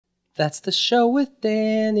That's the show with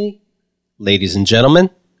Danny. Ladies and gentlemen,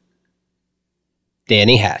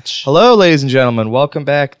 Danny Hatch. Hello, ladies and gentlemen. Welcome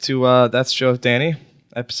back to That's the Show with Danny,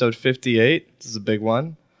 episode 58. This is a big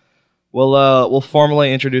one. We'll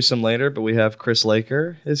formally introduce him later, but we have Chris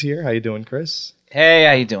Laker is here. How you doing, Chris? Hey,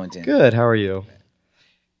 how you doing, Danny? Good. How are you?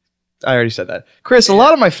 I already said that. Chris, a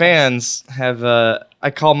lot of my fans have, I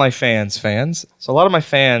call my fans fans. So a lot of my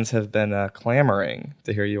fans have been clamoring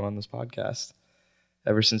to hear you on this podcast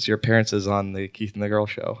ever since your appearances on the Keith and the Girl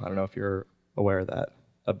show. I don't know if you're aware of that,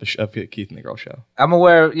 of Keith and the Girl show. I'm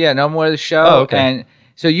aware, I'm aware of the show. Oh, okay. And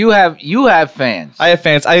so you have fans. I have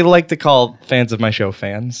fans. I like to call fans of my show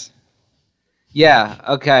fans. Yeah,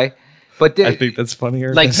 okay. But I think that's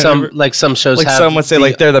funnier. Like some shows like have. some would say,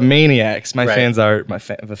 like they're the maniacs. My Right. fans are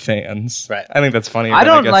the fans. Right. I think that's funnier. I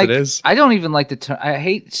don't than like. I guess it is. I don't even like the term. I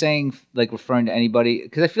hate saying like referring to anybody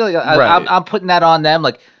because I feel like Right. I'm putting that on them.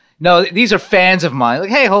 Like, no, these are fans of mine.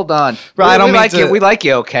 Like, hey, hold on. Right, I don't we mean like to- you. We like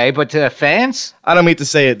you, okay? But to fans, I don't mean to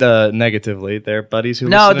say it negatively. They're buddies who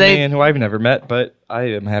listen to me and who I've never met, but I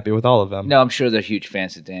am happy with all of them. no, I'm sure they're huge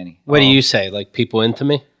fans of Danny. What do you say? Like people into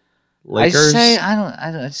me? Lakers.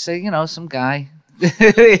 I say some guy.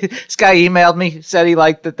 This guy emailed me, said he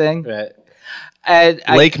liked the thing. Right. And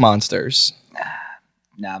Lake monsters.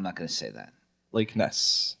 No, I'm not going to say that. Lake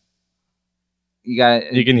Ness. You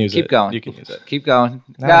got. You can use Keep it. going. You can use it. Keep going.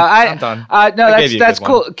 No, No, I'm done. No, I gave you a that's good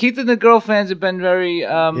cool. one. Keith and the Girl fans have been very,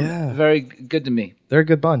 Yeah. very good to me. They're a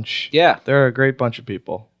good bunch. Yeah. They're a great bunch of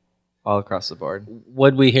people all across the board.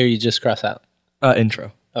 What'd we hear you just cross out?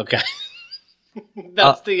 Intro. Okay.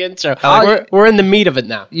 That's the intro. I'll- We're in the meat of it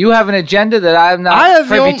now. You have an agenda that I'm not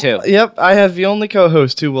privy to. Yep, I have the only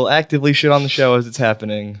co-host who will actively shit on the show as it's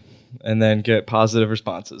happening, and then get positive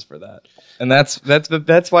responses for that. And that's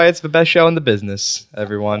why it's the best show in the business.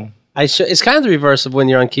 Everyone, It's kind of the reverse of when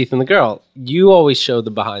you're on Keith and the Girl. You always show the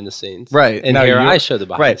behind the scenes, right? And now here I show the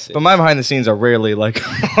behind the scenes. But my behind the scenes are rarely like,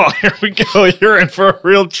 oh, here we go, you're in for a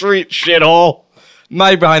real treat, shithole.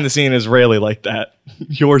 My behind the scene is rarely like that.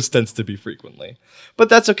 Yours tends to be frequently. But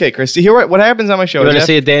that's okay, Chris. You hear what happens on my show? You want to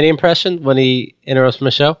see a Danny impression when he interrupts my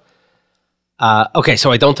show? Okay, so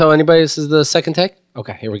I don't tell anybody this is the second take?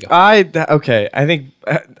 Okay, here we go. Okay. I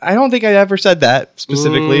don't think I ever said that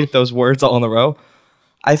specifically, those words all in a row.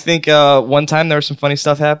 I think one time there was some funny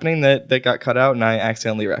stuff happening that got cut out, and I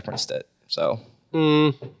accidentally referenced it. So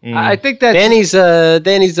I think that's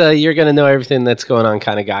Danny's you're going to know everything that's going on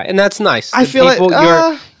kind of guy. And that's nice. I feel like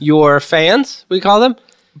your fans, we call them.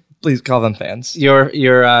 Please call them fans. Your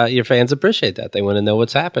fans appreciate that. They want to know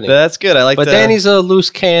what's happening. That's good. I like that. But Danny's a loose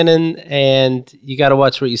cannon, and you got to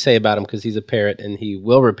watch what you say about him because he's a parrot, and he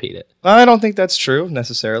will repeat it. I don't think that's true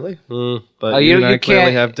necessarily. But you and I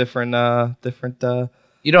clearly have different.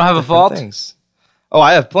 you don't have a vault. Things. Oh,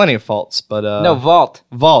 I have plenty of faults, but No vault.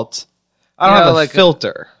 Vault. I don't have a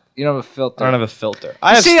filter. You don't have a filter. I don't have a filter.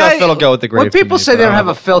 I have stuff that'll go with the grave. When people say they don't have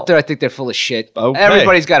a filter, I think they're full of shit. Okay.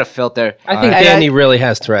 Everybody's got a filter. I think Danny really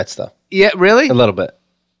has Tourette's, though. Yeah, really? A little bit.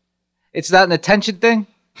 It's not an attention thing?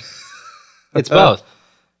 It's both.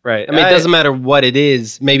 Right. I mean, it doesn't matter what it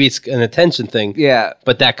is. Maybe it's an attention thing. Yeah.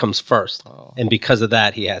 But that comes first. And because of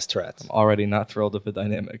that, he has Tourette's. Already not thrilled with the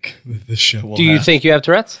dynamic that this show will Do you have. think you have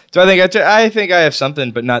Tourette's? Do I think I think I have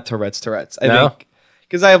something, but not Tourette's. I think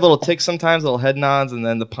because I have little tics sometimes, little head nods, and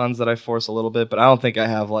then the puns that I force a little bit. But I don't think I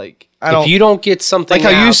have If you don't get something like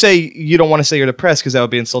how out, you say you don't want to say you're depressed because that would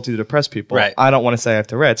be insulting to depressed people. Right. I don't want to say I have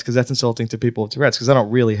Tourette's because that's insulting to people with Tourette's because I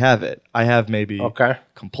don't really have it. I have maybe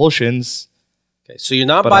compulsions. Okay, so you're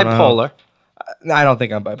not But I don't bipolar. I don't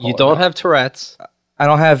think I'm bipolar. You don't have Tourette's. I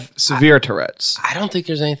don't have severe Tourette's. I don't think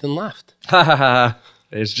there's anything left.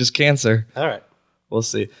 It's just cancer. All right. We'll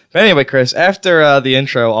see. But anyway, Chris, after the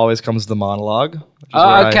intro always comes the monologue.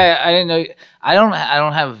 Oh, okay. I didn't know. I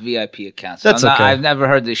don't have a VIP account. So That's okay. I've never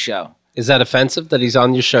heard this show. Is that offensive that he's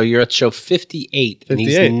on your show? You're at show 58, and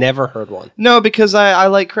he's 58. never heard one. No, because I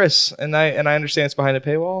like Chris, and I understand it's behind a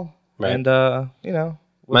paywall. Right. And,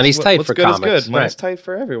 Money's tight what's for good comics. is good. Money's tight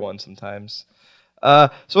for everyone sometimes. So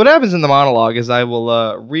what happens in the monologue is I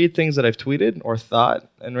will read things that I've tweeted or thought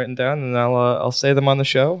and written down, and I'll say them on the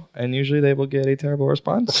show, and usually they will get a terrible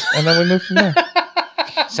response, and then we move from there.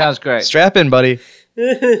 Sounds great. Strap in, buddy.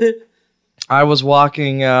 I was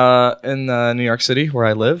walking in New York City, where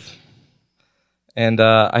I live, and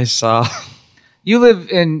I saw You live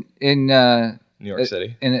in New York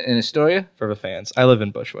City in Astoria? for the fans. I live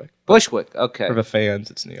in Bushwick. Bushwick, okay. For the fans,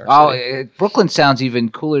 it's New York Oh, City. Brooklyn sounds even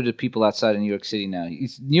cooler to people outside of New York City now. New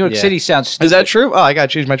York City sounds stupid. Is that true? Oh, I gotta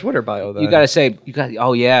change my Twitter bio then. You gotta say,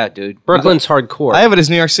 oh yeah, dude. Brooklyn's hardcore. I have it as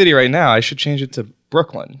New York City right now. I should change it to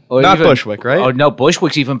Brooklyn. Or Not even- Bushwick, right? Oh no,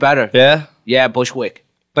 Bushwick's even better. Yeah? Yeah, Bushwick.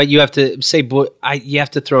 But you have to say, you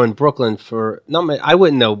have to throw in Brooklyn for, no, I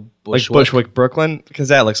wouldn't know Like Bushwick. Bushwick, Brooklyn? Because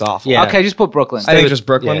that looks awful. Yeah. Okay, just put Brooklyn. I think just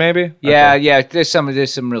Brooklyn, Yeah. maybe? Yeah, Okay. yeah. There's some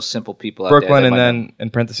real simple people out Brooklyn there. and that might then in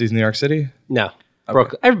parentheses, New York City? No.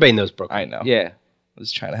 Brooklyn. Everybody knows Brooklyn. I know. know. Yeah. I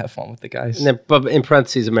was trying to have fun with the guys. And then, but in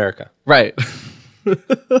parentheses, America. Right.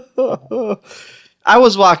 I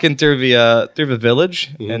was walking through the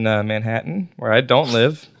village in Manhattan, where I don't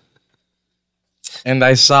live, and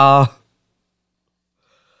I saw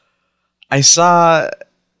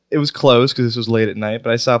it was closed because this was late at night,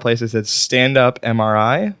 but I saw a place that said "Stand Up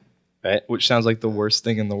MRI," Right. which sounds like the worst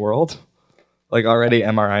thing in the world. Like already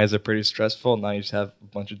MRIs are pretty stressful. Now you just have a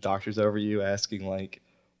bunch of doctors over you asking like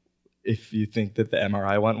if you think that the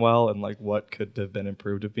MRI went well and like what could have been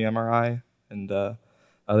improved with the MRI and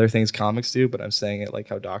other things comics do. But I'm saying it like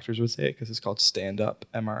how doctors would say it because it's called stand-up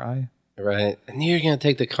MRI. Right. And you're going to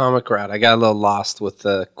take the comic route. I got a little lost with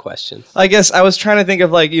the questions. I guess I was trying to think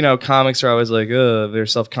of like, comics are always like, they're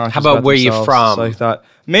self-conscious. How about where you themselves. from? So I thought,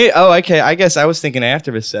 okay. I guess I was thinking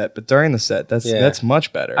after the set, but during the set, that's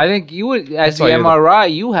much better. I think you would, as the why you're the-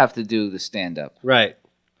 MRI, you have to do the stand up. Right.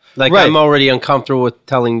 Like, Right. I'm already uncomfortable with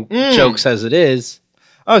telling jokes as it is.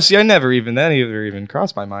 Oh, see, that never even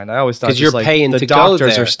crossed my mind. I always thought 'Cause you're just, like, paying the to go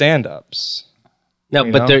doctors there. are stand-ups. No,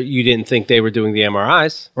 You but know? you didn't think they were doing the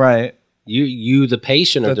MRIs. Right. You, the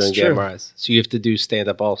patient, are That's doing true. the MRIs. So you have to do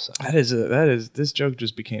stand-up also. This joke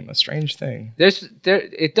just became a strange thing.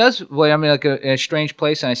 It does. Well, I mean, like a strange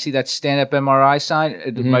place, and I see that stand up MRI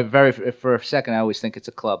sign. For a second, I always think it's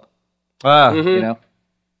a club. Ah. You know.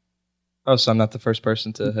 Oh, so I'm not the first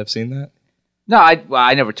person to have seen that? No,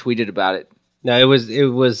 I never tweeted about it. No, it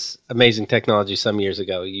was amazing technology some years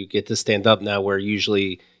ago. You get to stand up now where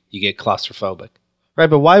usually you get claustrophobic. Right,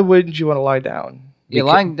 but why wouldn't you want to lie down? Yeah,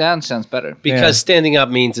 lying down sounds better. Because Yeah. standing up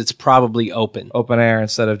means it's probably open. Open air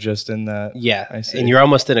instead of just in that. Yeah, I see. and you're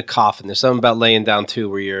almost in a coffin. There's something about laying down too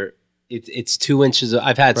where it's 2 inches.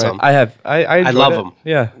 I've had Right. some, I enjoyed love it. them.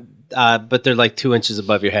 Yeah. but they're like 2 inches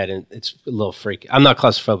above your head, and it's a little freaky. I'm not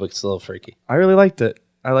claustrophobic; it's a little freaky. I really liked it.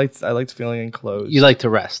 I liked feeling enclosed. You like to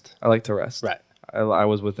rest, I like to rest. right? I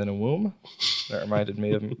was within a womb. That reminded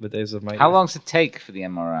me of the days of my How youth. long does it take for the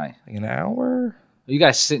MRI? Like an hour? You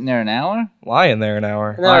guys sitting there an hour? Lying there an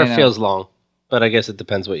hour. An hour I know. feels long, but I guess it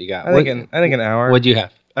depends what you got. I think an hour. What'd you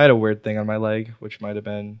have? I had a weird thing on my leg, which might have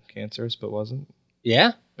been cancerous, but wasn't.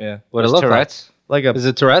 Yeah, Yeah. what it It's look like? Tourette's? Like a Is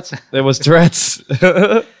it Tourette's? It was Tourette's.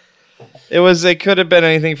 It could have been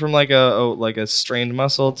anything from like a strained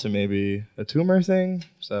muscle to maybe a tumor thing.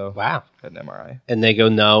 So Wow! I had an MRI. And they go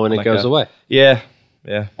no, and it Like goes a- away. Yeah.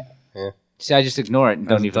 See, I just ignore it and As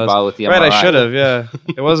don't it even does. bother with the MRI. Right, I should have. Yeah,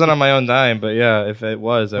 it wasn't on my own dime, but yeah, if it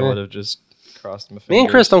was, I would have just crossed my fingers. Me and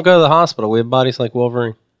Chris don't go to the hospital. We have bodies like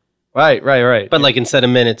Wolverine, Right. but like instead of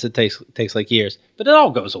minutes, it takes like years. But it all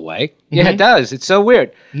goes away. Yeah, it does. It's so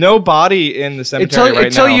weird. No body in the cemetery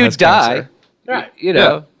Until now you has die. cancer. Right. You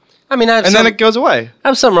know. I mean, And then it goes away. I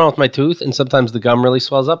have something wrong with my tooth, and sometimes the gum really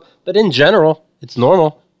swells up. But in general, it's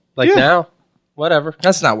normal. Like Yeah. now, whatever.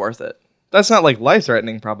 That's not worth it. That's not like life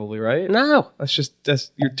threatening, probably, right? No. That's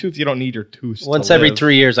your tooth. You don't need your tooth. Once to every live.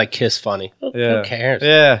 3 years, I kiss funny. Yeah. Who cares?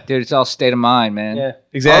 Yeah, Dude, it's all state of mind, man. Yeah.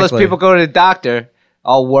 exactly. All those people go to the doctor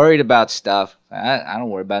all worried about stuff. I don't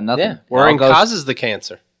worry about nothing. Yeah. It Worrying all causes the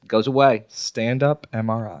cancer. goes away. Stand up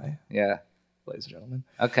MRI, Yeah. ladies and gentlemen.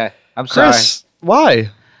 Okay. I'm sorry. Chris, why?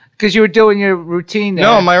 Because you were doing your routine there.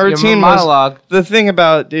 No, my your routine was monologue. the thing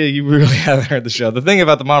about you really haven't heard the show. The thing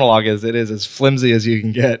about the monologue is it is as flimsy as you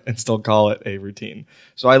can get and still call it a routine.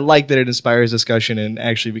 So I like that it inspires discussion and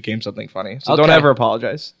actually became something funny. So don't Okay. ever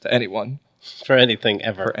apologize to anyone For anything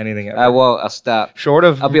ever. for anything ever. I will. I'll stop. Short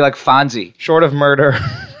of I'll be like Fonzie. short of murder.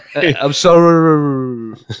 I'm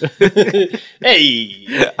sorry.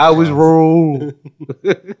 Hey! I was wrong.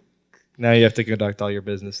 Now you have to conduct all your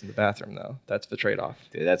business in the bathroom, though. That's the trade-off.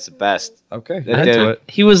 Dude, that's the best. Okay, That into dude- it.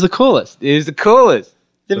 He was the coolest. It was the coolest.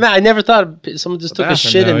 I never thought someone just took a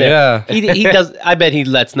bathroom, shit in though, there. yeah. He does. I bet he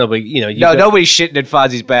lets nobody. You No, nobody's shitting in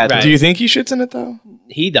Fonzie's bathroom. Right. Do you think he shits in it though?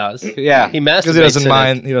 He does. Yeah. He masturbates. Because he doesn't in it.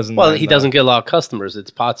 mind. He doesn't. Well, mind he that. doesn't get a lot of customers.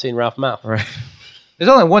 It's Potsy and Ralph Mouth. Right. There's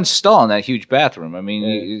only one stall in that huge bathroom. I mean,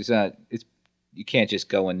 you can't just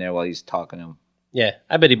go in there while he's talking to him. Yeah,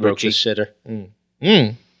 I bet he broke Richie. his shitter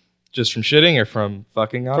Just from shitting or from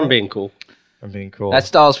fucking on from it? being cool. From being cool. That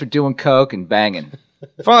stall's for doing coke and banging.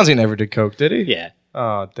 Fonzie never did coke, did he? Yeah,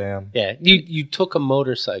 Oh damn. yeah. You took a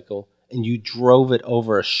motorcycle and you drove it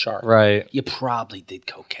over a shark. Right. You probably did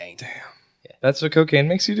cocaine. Damn. That's what cocaine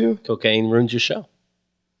makes you do. Cocaine ruins your show.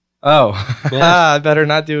 Oh, Yeah. I better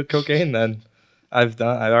not do cocaine then. I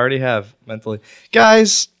already have mentally.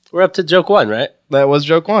 Guys, We're up to joke one, right? That was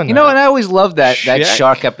joke one. You know, and I always loved that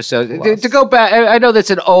shark episode. To go back, I know that's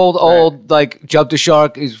an old like jump the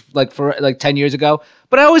shark is like for like 10 years ago,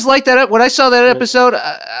 but I always liked that. When I saw that episode,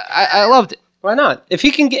 I loved it. Why not? If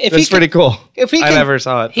he can get, if That's pretty cool. If he I can, never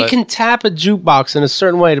saw it. He can tap a jukebox in a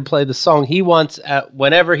certain way to play the song he wants at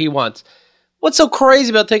whenever he wants. What's so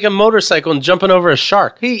crazy about taking a motorcycle and jumping over a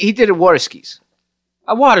shark? He did it water skis.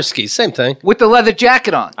 A water ski, same thing. With the leather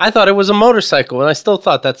jacket on. I thought it was a motorcycle, and I still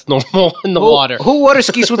thought that's normal in the water. Who water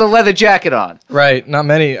skis with a leather jacket on? Right. Not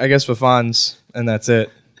many. I guess with Fonz, and that's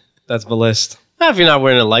it. That's the list. If you're not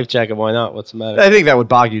wearing a life jacket, why not? What's the matter? I think that would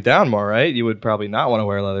bog you down more, right? You would probably not want to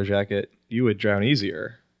wear a leather jacket. You would drown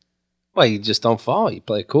easier. Well, you just don't fall. You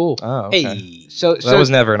play cool. Oh, okay. Hey. So that was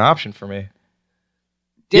never an option for me.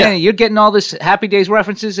 Danny, you're getting all this Happy Days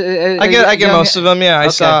references. I get most of them. Yeah, I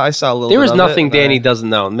saw a little. There bit is of nothing it, Danny doesn't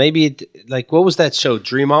know. Maybe like what was that show,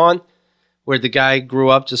 Dream On, where the guy grew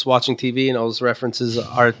up just watching TV and all his references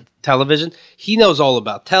are television. He knows all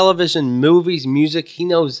about television, movies, music. He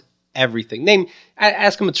knows everything.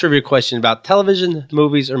 Ask him a trivia question about television,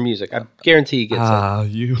 movies, or music. I guarantee he gets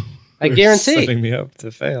it. You. I guarantee. Setting me up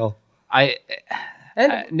to fail.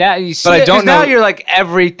 Now you see, but I don't know. Now you're like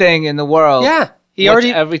everything in the world. Yeah.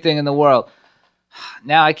 Everything in the world.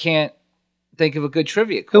 Now I can't think of a good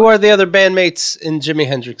trivia question. Who are the other bandmates in Jimi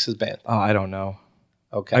Hendrix's band? Oh, I don't know.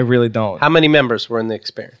 Okay. I really don't. How many members were in the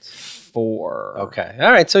Experience? 4. Okay.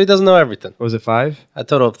 All right. So he doesn't know everything. Was it 5? A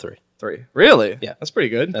total of 3. 3. Really? Yeah. That's pretty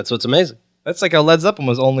good. That's what's amazing. That's like how Led Zeppelin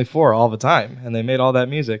was only 4 all the time, and they made all that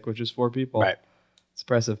music, which is 4 people. Right. It's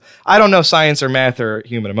impressive. I don't know science or math or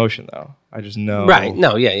human emotion, though. I just know. Right.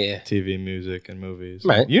 No. Yeah. TV, music, and movies.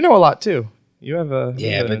 Right. You know a lot, too. You have a...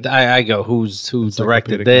 Yeah, but I go, who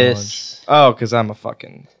directed this? Oh, because I'm a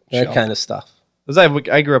fucking... That shell. kind of stuff. Because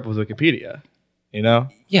I grew up with Wikipedia, you know?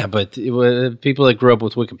 Yeah, but people that grew up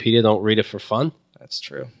with Wikipedia don't read it for fun. That's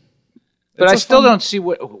true. But I still don't see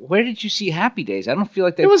where did you see Happy Days? I don't feel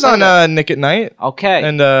like they. It was on Nick at Night. Okay.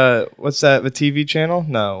 And what's that? The TV channel?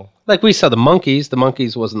 No. Like we saw the Monkees. The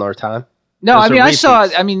Monkees wasn't our time. No, Those I mean are I saw.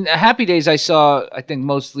 repeats. I mean Happy Days. I saw. I think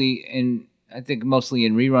mostly in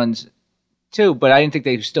reruns too. But I didn't think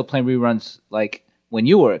they were still playing reruns like when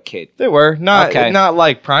you were a kid. They were not Okay. not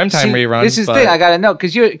like primetime reruns. This is the but thing I gotta know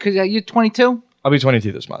because you're 22. I'll be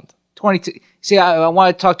 22 this month. 22. See, I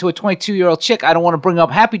want to talk to a 22-year-old chick. I don't want to bring up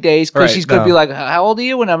Happy Days because Right, she's going to no. be like, "How old are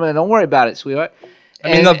you?" And I'm like, "Don't worry about it, sweetheart."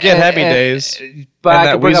 I mean, they'll get Happy Days. But and I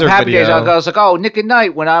that could bring up Weezer Happy Days. video. I was like, "Oh, Nick at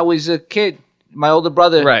Night." When I was a kid, my older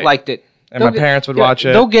brother Right. liked it. And my parents would watch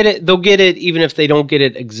it. They'll get it. They'll get it even if they don't get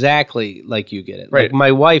it exactly like you get it. Right. Like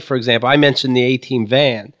my wife, for example, I mentioned the A-Team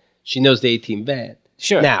van. She knows the A-Team van.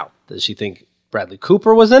 Sure. Now, does she think Bradley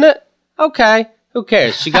Cooper was in it? Okay. Who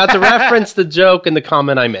cares? She got the reference, the joke, and the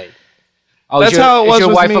comment I made. Oh, That's how it was Is your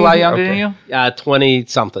with wife me. a lot younger than Okay. you?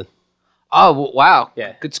 20-something. Oh, wow.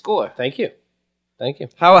 Yeah. Good score. Thank you. Thank you.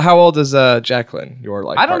 How old is Jacqueline, your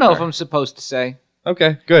life I don't know if partner? I'm supposed to say,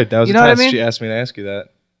 Okay, good. That was You a know what I test. mean? She asked me to ask you that.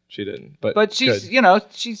 She didn't. but she's good.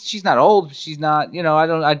 she's not old. She's not. I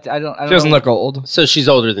don't. She doesn't know. look old. So she's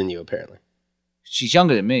older than you, apparently. She's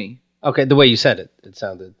younger than me. Okay, the way you said it, it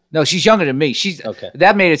sounded... No, she's younger than me. She's Okay.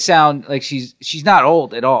 That made it sound like she's not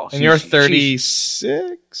old at all. And you're She's-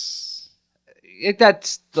 36?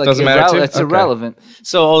 That's like Doesn't matter too? It's Okay. irrelevant.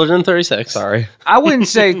 So older than 36. Sorry. I wouldn't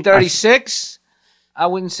say 36. I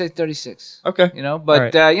wouldn't say 36. Okay.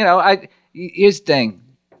 But All right. here's the thing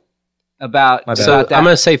about My bad. So about that. I'm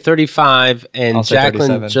going to say 35, and I'll say Jacqueline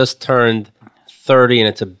 37. just turned 30, and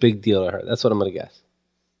it's a big deal to her. That's what I'm going to guess.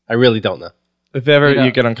 I really don't know. If ever You know.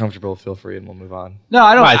 you get uncomfortable, feel free and we'll move on. No,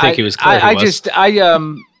 I don't. Well, I think he was clear he was.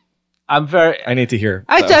 I'm very. I need to hear.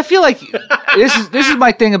 I feel like this is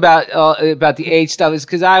my thing about the age stuff is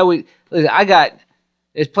because there's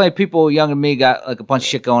plenty of people younger than me got like a bunch of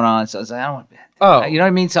shit going on, so I was like, I don't want. Oh. You know what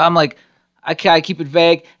I mean? So I'm like, I keep it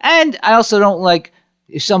vague, and I also don't like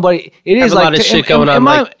if somebody. It is Have a like lot of shit going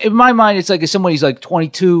on, in my mind, it's like if somebody's like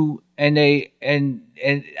 22 and I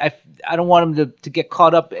don't want them to get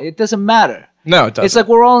caught up. It doesn't matter. No, it doesn't. It's like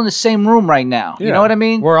we're all in the same room right now. You Yeah. know what I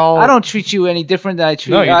mean? We're all- I don't treat you any different than I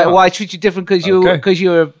treat. No, you don't. Well, I treat you different because Okay. you're.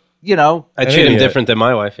 I treat him idiot. different than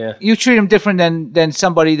my wife, yeah. You treat him different than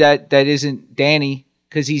somebody that isn't Danny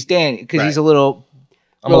because he's Danny because he's a little.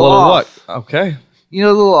 I'm a little off. what? Okay. A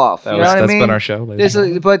little off. You know what I That's mean? been our show. ladies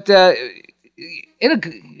and gentlemen. But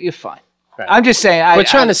you're fine. Right. I'm just saying. We're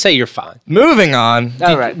trying to say you're fine. Moving on.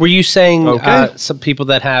 All right. Were you saying Okay. some people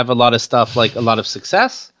that have a lot of stuff, like a lot of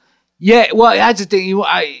success? Yeah. Well, that's the thing.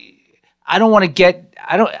 I don't want to get.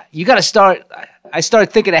 You got to start. I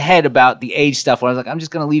started thinking ahead about the age stuff. Where I was like, I'm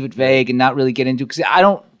just going to leave it vague and not really get into because I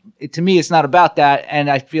don't. To me, it's not about that, and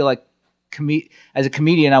I feel like as a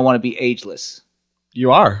comedian, I want to be ageless.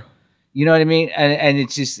 You are. You know what I mean? And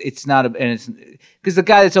it's just, it's not, and it's, because the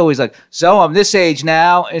guy that's always like, so I'm this age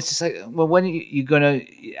now. It's just like, well, when are you gonna,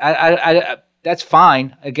 that's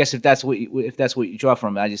fine. I guess if that's what you draw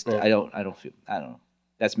from it, I don't feel, I don't know.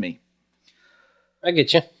 That's me. I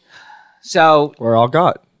get you. So We're all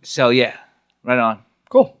got. So yeah, right on.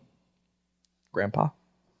 Cool. Grandpa.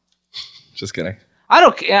 Just kidding. I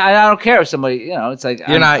don't care if somebody, it's like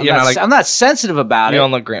I'm not sensitive about You it.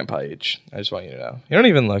 don't look grandpa age. I just want you to know. You don't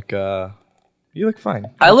even look. You look fine.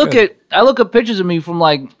 I look at pictures of me from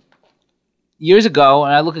like years ago,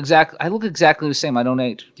 and I look exactly the same. I don't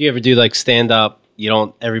age. Do you ever do like stand up?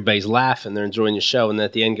 Everybody's laughing, they're enjoying your show, and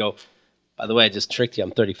at the end go, by the way, I just tricked you.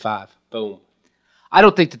 I'm 35. Boom. I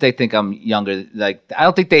don't think that they think I'm younger. Like I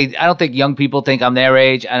don't think young people think I'm their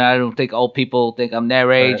age, and I don't think old people think I'm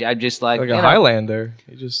their age. Right. I'm just like a Highlander.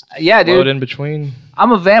 You just dude. float in between.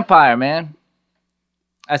 I'm a vampire, man.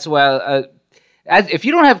 That's why. If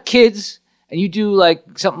you don't have kids and you do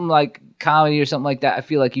like something like comedy or something like that, I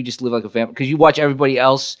feel like you just live like a vampire because you watch everybody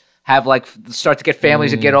else have like start to get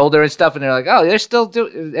families and get older and stuff, and they're like, oh, they're still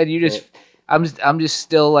doing, and you just, I'm just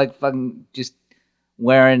still like fucking just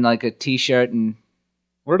wearing like a t-shirt and.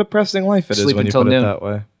 What a depressing life it is when you put it that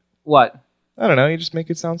way. What? I don't know. You just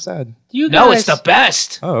make it sound sad. No, it's the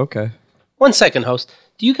best. Oh, okay. 1 second, host.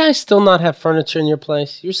 Do you guys still not have furniture in your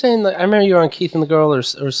place? You're saying like I remember you were on Keith and the Girl or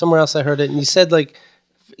somewhere else. I heard it, and you said like,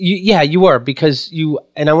 you were because you.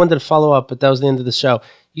 And I wanted to follow up, but that was the end of the show.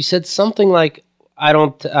 You said something like, we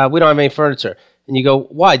don't have any furniture, and you go,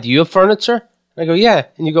 why? Do you have furniture? And I go, yeah,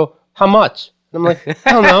 and you go, how much? And I'm like,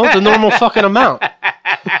 I don't know, the normal fucking amount.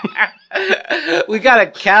 We got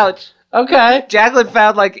a couch. Okay. Jacqueline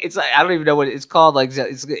found like it's like I don't even know what it's called. Like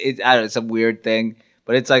it's I don't know, it's some weird thing,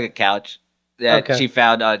 but it's like a couch that she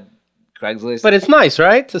found on Craigslist. But it's nice,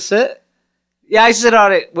 right, to sit? Yeah, I sit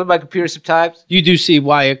on it with my computer sometimes. You do see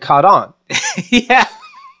why it caught on. Yeah,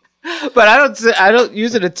 but I don't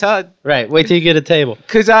use it a ton. Right. Wait till you get a table.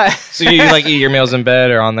 So you like eat your meals in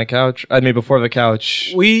bed or on the couch? I mean, before the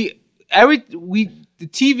couch. The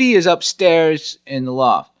TV is upstairs in the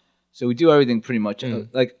loft. So we do everything pretty much.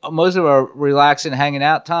 Like most of our relaxing, hanging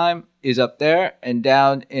out time is up there and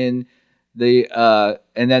down in the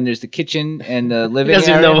and then there's the kitchen and the living area. He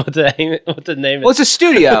doesn't even know what to name it. Well, it's a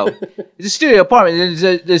studio. It's a studio apartment.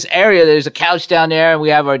 There's this area. There's a couch down there, and we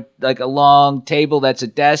have our like a long table that's a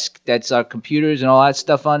desk. That's our computers and all that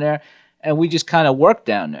stuff on there, and we just kind of work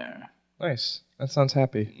down there. Nice. That sounds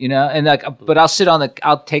happy. And like, but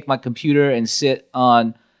I'll take my computer and sit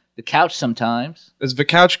on the couch sometimes. Is the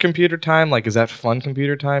couch computer time? Like, is that fun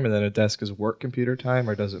computer time, and then a desk is work computer time,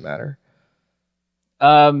 or does it matter?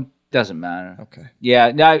 Doesn't matter. Okay.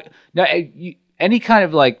 Yeah. No. Any kind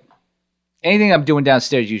of like anything I'm doing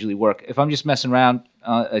downstairs usually work. If I'm just messing around,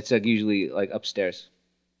 it's like usually like upstairs.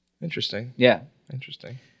 Interesting. Yeah.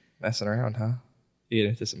 Interesting. Messing around, huh? You get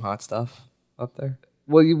into some hot stuff up there.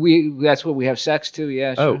 Well, that's what we have sex too.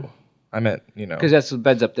 Yeah. Sure. Oh, I meant because that's the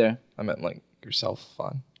bed's up there. I meant like yourself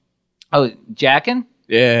fun. Oh, jacking?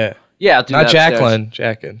 Yeah. Yeah, I'll do not that Jacqueline,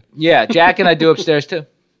 jacking. Yeah, jacking I do upstairs too.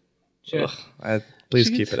 Sure. Please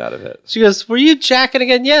keep it out of it. She goes, were you jacking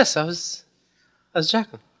again? Yes, I was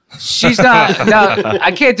jacking. She's not. No,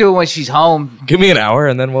 I can't do it when she's home. Give me an hour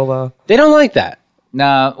and then we'll. They don't like that.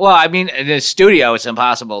 No. Well, I mean, in the studio, it's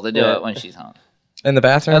impossible to do it when she's home. In the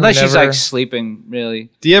bathroom? Unless she's like sleeping, really.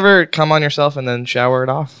 Do you ever come on yourself and then shower it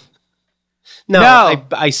off? No.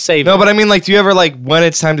 I save it. No, but I mean, like, do you ever, like, when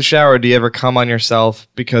it's time to shower, do you ever come on yourself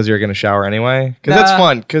because you're going to shower anyway? Because that's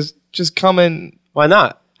fun. Because just coming. Why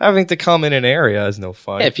not? Having to come in an area is no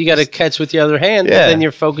fun. Yeah, if you got to catch with your other hand, then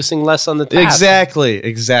you're focusing less on the task.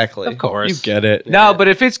 Exactly. Of course. You get it. No, but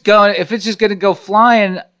if it's just going to go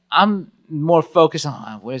flying, I'm more focused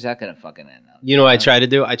on where's that going to fucking end up? You know what I try to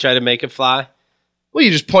do? I try to make it fly. Well, you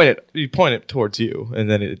just point it towards you, and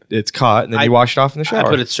then it's caught, and then you wash it off in the shower. I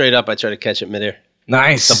put it straight up. I try to catch it midair.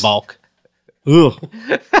 Nice. The bulk. Ugh.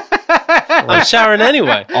 I'm showering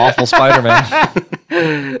anyway. Awful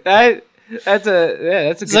Spider-Man. That's a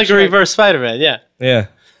it's like a reverse Spider-Man, yeah. Yeah.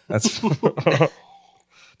 That's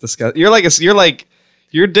disgusting. You're like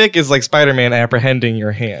your dick is like Spider-Man apprehending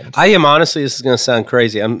your hand. I am honestly, this is gonna sound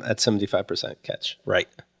crazy. I'm at 75% catch. Right.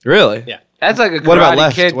 Really? Yeah. That's like a What about Karate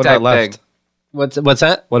left? Kid What type about left? thing. What's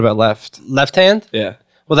that? What about left? Left hand? Yeah.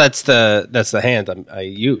 Well, that's the hand I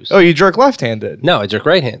use. Oh, you jerk left-handed. No, I jerk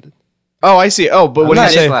right-handed. Oh, I see. Oh, but when you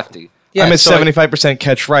say lefty. Yeah, I'm at so 75%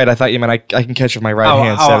 catch right, I thought you meant I can catch with my right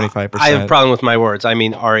hand 75%. I have a problem with my words. I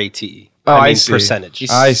mean RATE. Oh, I mean see. percentage.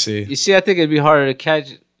 I see. You see, I think it'd be harder to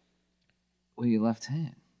catch with your left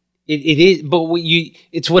hand. It is, but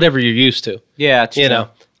it's whatever you're used to. Yeah, it's You true. know,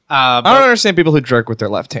 I don't understand people who jerk with their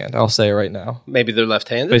left hand. I'll say it right now. maybe they're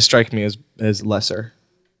left-handed. They strike me as lesser.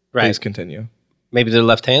 Right. Please continue. Maybe they're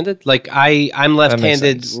left-handed. Like I'm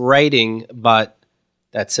left-handed sense. writing, but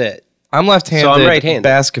that's it. I'm left-handed. So I'm right-handed.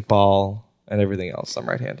 Basketball and everything else. I'm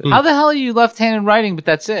right-handed. How the hell are you left-handed writing? But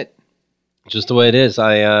that's it. Just the way it is.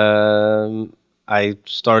 I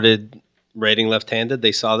started writing left-handed.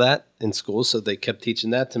 They saw that in school, so they kept teaching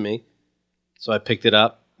that to me. So I picked it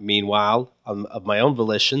up. Meanwhile, of my own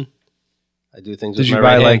volition, I do things Did with you my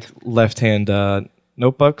buy right like hand. left-hand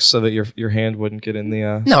notebooks so that your hand wouldn't get in the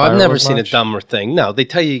No, I've spiral never as seen a much? dumber thing. No, they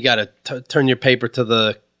tell you got to turn your paper to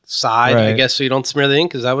the side, I Right. guess, so you don't smear the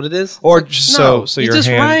ink. Is that what it is? Or just No, so you your just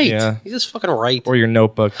hand, write. yeah, You just fucking write. or your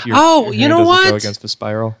notebook. Your You hand know doesn't what? Go against the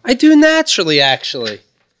spiral. I do naturally, actually.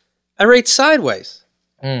 I write sideways.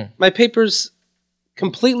 My paper's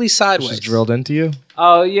completely sideways. Just drilled into you.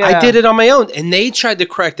 Oh yeah, I did it on my own, and they tried to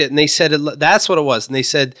correct it, and they said that's what it was. And they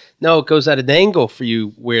said, no, it goes at an angle for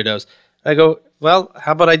you weirdos. I go, well,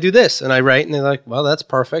 how about I do this? And I write, and they're like, well, that's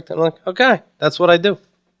perfect. I'm like, okay, that's what I do.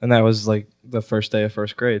 And that was like the first day of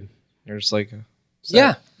first grade. You're just like,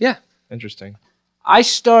 set. Yeah. Interesting. I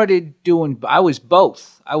started doing. I was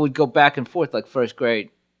both. I would go back and forth like first grade.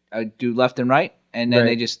 I'd do left and right, and then Right.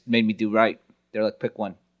 they just made me do right. They're like, pick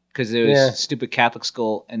one. Because it was Yeah. a stupid Catholic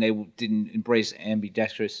school, and they didn't embrace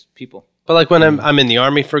ambidextrous people. But like when I'm in the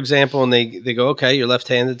Army, for example, and they go, okay, you're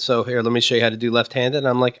left-handed, so here, let me show you how to do left-handed. And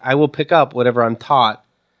I'm like, I will pick up whatever I'm taught,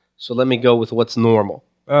 so let me go with what's normal.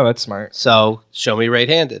 Oh, that's smart. So show me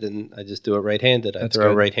right-handed, and I just do it right-handed. I That's throw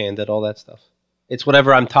good. right-handed, all that stuff. It's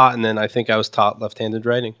whatever I'm taught, and then I think I was taught left-handed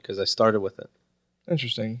writing because I started with it.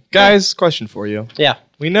 Interesting. Guys, question for you. Yeah,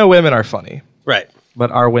 We know women are funny, right.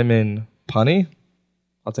 but are women punny?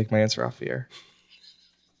 I'll take my answer off the air.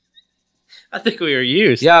 I think we were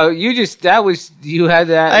used. Yeah, you had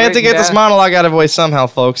that. I had to written get this down? monologue out of voice somehow,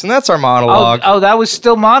 folks, and that's our monologue. Oh, that was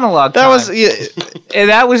still monologue. that time. was yeah, And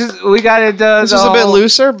that was we got it. this was a bit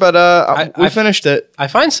looser, but we finished it. I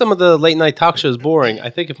find some of the late-night talk shows boring. I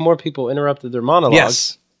think if more people interrupted their monologues.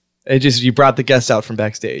 Yes. It just you brought the guests out from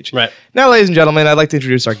backstage. Right. Now, ladies and gentlemen, I'd like to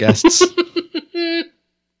introduce our guests.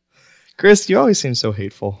 Chris, you always seem so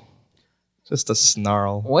hateful. Just a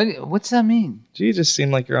snarl. What's that mean? You just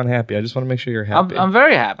seem like you're unhappy. I just want to make sure you're happy. I'm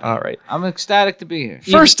very happy. All right. I'm ecstatic to be here.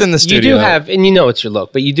 First in the studio. You do have, and you know it's your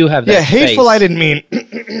look, but you do have that Yeah, hateful. face. I didn't mean.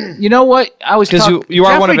 You know what? I was 'Cause talking. you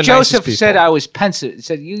are one of Jeffrey the nicest Joseph people. said I was pensive. He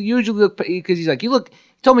said you usually look because he's like you look.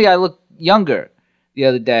 He told me I look younger the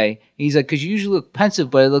other day. He's like because you usually look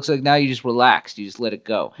pensive, but it looks like now you just relaxed. You just let it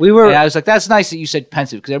go. And I was like, that's nice that you said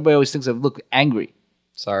pensive because everybody always thinks I look angry.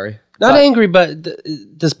 Sorry. Not angry, but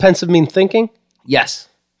does pensive mean thinking? Yes,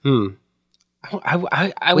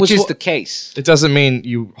 I which was is the case. It doesn't mean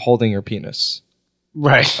you holding your penis.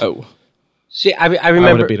 right. Oh. See, I I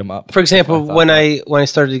remember. would've beat him up For example, if I thought when I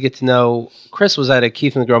started to get to know Chris, was at a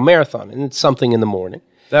Keith and the Girl marathon, and it's something in the morning.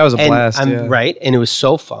 That was a And blast. I'm yeah. right, and it was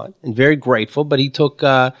so fun and very grateful. But he took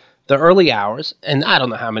the early hours, and I don't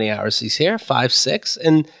know how many hours he's here, 5, 6,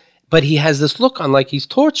 but he has this look on like he's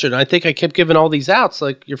tortured. And I think I kept giving all these outs,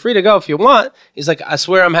 like you're free to go if you want. He's like, I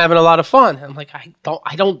swear I'm having a lot of fun. I'm like,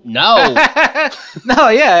 I don't know. No,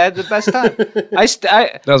 yeah, I had the best time.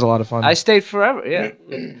 That was a lot of fun. I stayed forever. Yeah,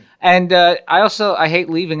 and I hate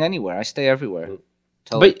leaving anywhere. I stay everywhere.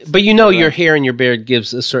 but you know, your hair and your beard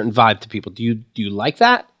gives a certain vibe to people. Do you like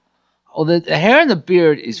that? Oh, the hair and the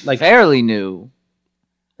beard is Like- fairly new.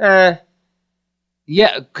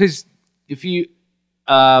 Yeah, because if you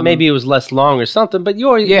Maybe it was less long or something, but you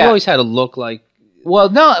always had a look like. well,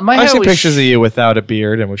 no, my hair I've seen was pictures of you without a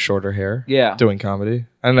beard and with shorter hair. Yeah. Doing comedy.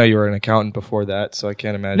 I know you were an accountant before that, so I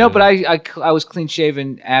can't imagine. No, but I was clean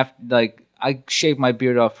shaven after like I shaved my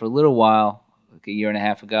beard off for a little while, like a year and a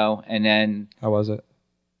half ago, and then How was it?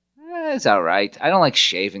 it's all right. I don't like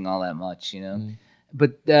shaving all that much, you know.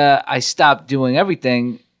 But I stopped doing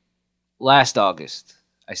everything last August.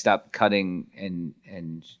 I stopped cutting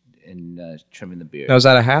and trimming the beard. Now, is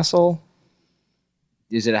that a hassle?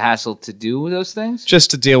 Is it a hassle to do those things?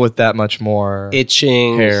 Just to deal with that much more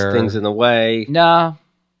itching, hair. things in the way. No,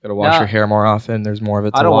 Gotta wash No. your hair more often. There's more of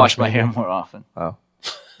it to I don't wash wash my maybe. hair more often. Oh.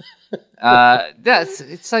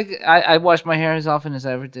 It's like I wash my hair as often as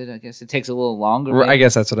I ever did. I guess it takes a little longer. I maybe,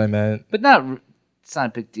 guess that's what I meant. but it's not a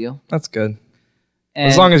big deal. That's good. And,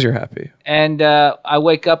 As long as you're happy. and I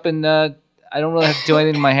wake up and I don't really have to do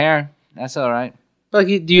anything to my hair. That's all right. Like,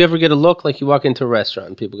 do you ever get a look like you walk into a restaurant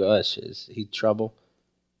and people go, "Oh, shit, is he trouble?"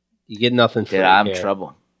 You get nothing for Dude, your I'm hair.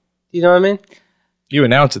 trouble. You know what I mean? You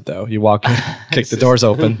announce it though. You walk in, kick the doors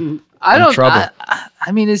open. I I'm don't. trouble.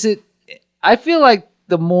 I mean, is it? I feel like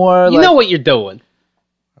the more You know what you're doing.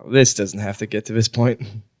 This doesn't have to get to this point.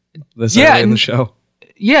 This early in the show.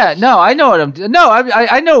 Yeah, no, I know what I'm doing. No,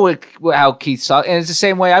 I know how Keith saw, and it's the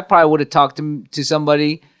same way I probably would have talked to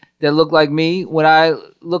somebody that looked like me when I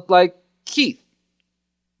looked like Keith.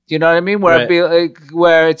 Do you know what I mean? Where Right. I'd be like,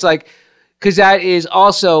 where it's like, because that is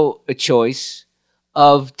also a choice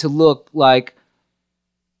to look like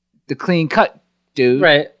the clean cut dude,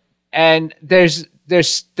 Right. And there's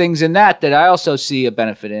things in that I also see a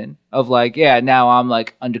benefit in of like, yeah, now I'm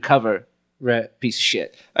like undercover. Right. Piece of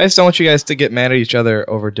shit. I just don't want you guys to get mad at each other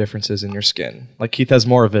over differences in your skin. Like Keith has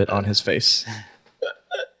more of it on his face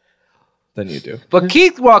than you do. But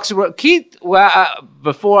Keith walks around. Keith,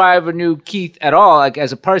 before I ever knew Keith at all, like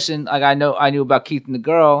as a person, like I knew about Keith and the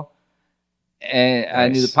girl, and I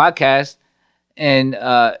knew the podcast, and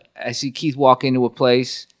I see Keith walk into a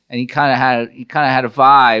place, and he kind of had a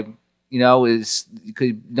vibe, you know,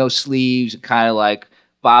 no sleeves, kind of like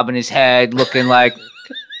bobbing his head, looking like.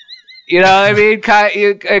 You know what I mean?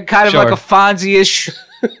 Kind of Sure. like a Fonzie-ish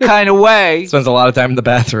kind of way. Spends a lot of time in the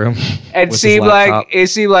bathroom. And with his seemed laptop. like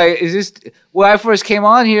is this when I first came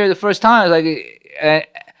on here the first time? I was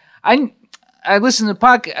like, I listened to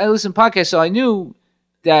podcasts, so I knew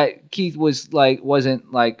that Keith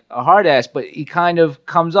wasn't like a hard ass, but he kind of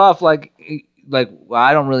comes off like well,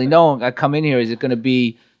 I don't really know. I come in here, is it going to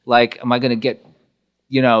be like, am I going to get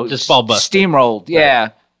Just ball busted. steamrolled? Yeah,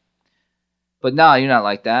 but no, you're not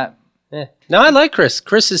like that. Yeah. No, I like Chris.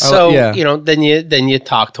 Chris is then you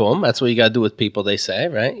talk to him. That's what you got to do with people, they say,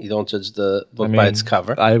 right? You don't judge the book by its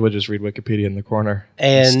cover. I would just read Wikipedia in the corner.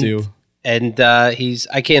 And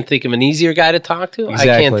I can't think of an easier guy to talk to.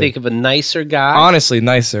 Exactly. I can't think of a nicer guy. Honestly,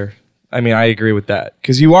 nicer. I mean, I agree with that.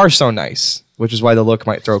 Because you are so nice, which is why the look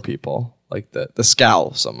might throw people. Like the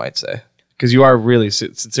scowl, some might say. Because you are really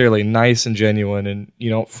sincerely nice and genuine, and you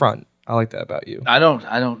don't front. I like that about you. I don't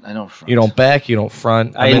front. You don't back, you don't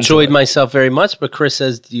front. I enjoyed myself very much, but Chris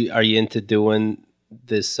says, are you into doing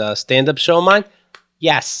this stand-up show of mine?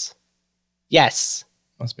 Yes.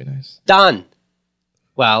 Must be nice. Done.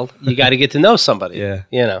 Well, you got to get to know somebody. Yeah.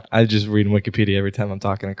 You know. I just read Wikipedia every time I'm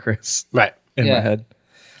talking to Chris. Right. In my head.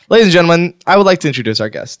 Ladies and gentlemen, I would like to introduce our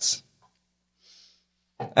guests.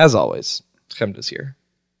 As always, Chemda's here.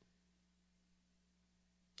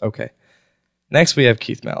 Okay. Next, we have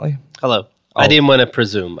Keith Malley. Hello. I didn't want to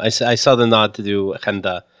presume. I saw the nod to do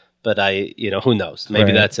Chemda, but who knows?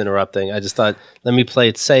 Maybe that's interrupting. I just thought, let me play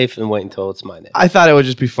it safe and wait until it's my name. I thought it would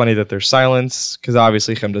just be funny that there's silence, because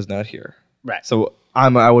obviously Chemda's not here. Right. So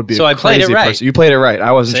I would be So a I played crazy it right. person. You played it right.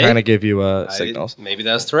 I wasn't See? trying to give you signals. Maybe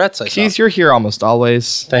that's Tourette's. Keith, you're here almost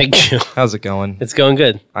always. Thank you. How's it going? It's going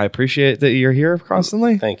good. I appreciate that you're here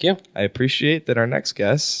constantly. Thank you. I appreciate that our next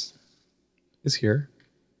guest is here.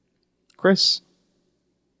 Chris.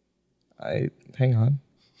 Hang on.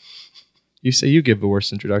 You say you give the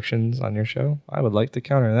worst introductions on your show. I would like to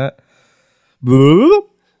counter that.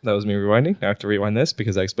 That was me rewinding. I have to rewind this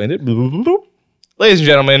because I explained it. Ladies and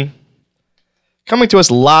gentlemen, coming to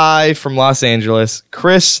us live from Los Angeles,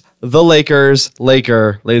 Chris the Lakers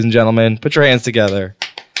Laker. Ladies and gentlemen, put your hands together.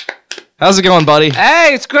 How's it going, buddy?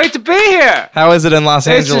 Hey, it's great to be here. How is it in Los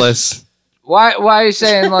Angeles? Why are you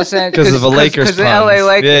saying Los Angeles? Because of the Lakers. Because of the LA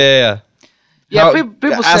Lakers. Yeah. Yeah,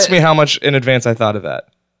 people ask say, me how much in advance I thought of that.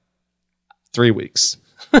 3 weeks.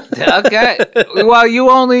 Okay. Well, you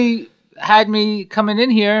only had me coming in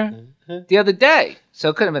here the other day, so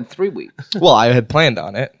it could have been 3 weeks. Well, I had planned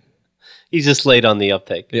on it. He's just late on the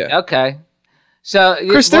uptake. Yeah. Okay. So,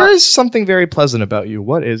 Chris, there is something very pleasant about you.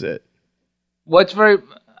 What is it? I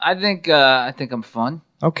think I'm fun.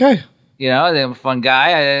 Okay. You know, I think I'm a fun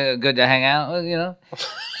guy. Good to hang out with, you know.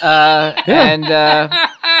 And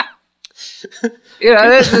you know,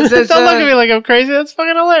 there's Don't look at me like I'm crazy. That's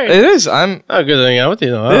fucking hilarious. It is. I'm good to hang out with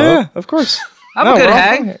you. Yeah, of course. I'm a good we're all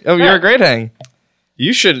hang. fine. Oh, you're a great hang.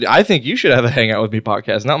 I think you should have a hangout with me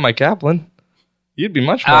podcast, not Mike Kaplan. You'd be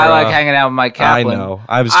much more. I like hanging out with Mike Kaplan. I know.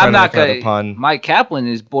 I was trying to make another pun. Mike Kaplan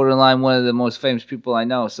is borderline one of the most famous people I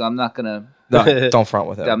know, so I'm not gonna. No, don't front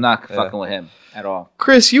with him. I'm not fucking with him at all.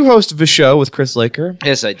 Chris, you host the show with Chris Laker.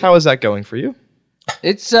 Yes, I do. How is that going for you?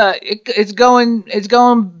 It's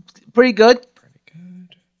going pretty good.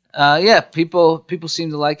 Yeah, people seem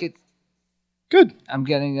to like it. Good. I'm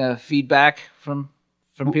getting feedback from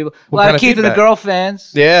people. A What lot kind of of Keith and the feedback? Girl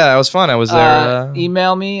fans. Yeah, that was fun. I was there.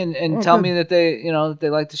 Email me and tell good. me that they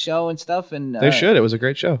like the show and stuff. And They should. It was a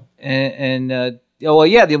great show. the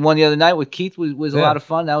one the other night with Keith was a lot of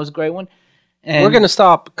fun. That was a great one. And We're going to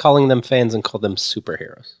stop calling them fans and call them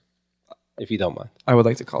superheroes, if you don't mind. I would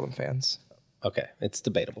like to call them fans. Okay, it's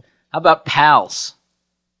debatable. How about pals?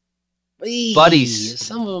 Buddies.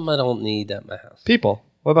 Some of them I don't need at my house. People.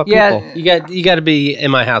 What about Yeah. people? You got to be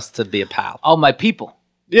in my house to be a pal. Oh, my people.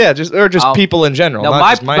 Yeah, just people in general. No,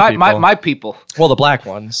 not just my people. my people. Well, the black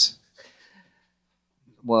ones.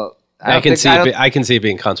 Well, I can see it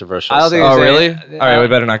being controversial. I don't think Oh, there's really? any- All right, we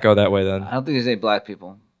better not go that way then. I don't think there's any black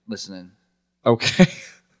people listening. Okay.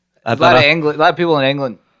 A lot of people in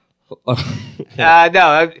England.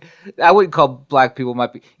 No, I wouldn't call black people my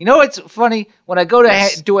people. You know what's funny? When I go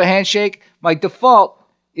to do a handshake, my default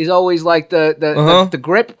is always like the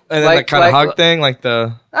grip. And then that kind of hug thing, like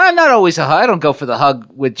the... Not always a hug. I don't go for the hug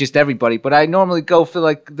with just everybody, but I normally go for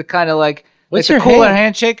like the kind of like What's the your cooler hand?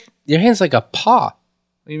 handshake. Your hand's like a paw, What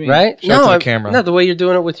do you mean? right? Show it to the camera. No, the way you're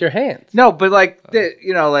doing it with your hands. No, but like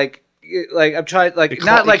like I'm trying like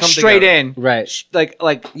not like straight together. in. Right.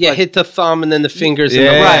 Like Hit the thumb and then the fingers. And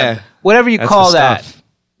Yeah. the right. Whatever you That's call the that. stuff.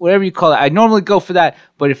 Whatever you call it. I normally go for that,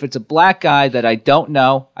 but if it's a black guy that I don't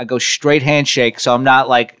know, I go straight handshake. So I'm not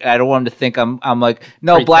like I don't want him to think I'm like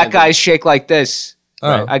no black Pretending. guys shake like this.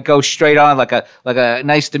 Oh. I go straight on like a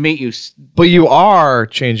nice to meet you. But you are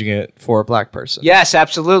changing it for a black person. Yes,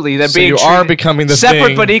 absolutely. They're So being you are treated- becoming the separate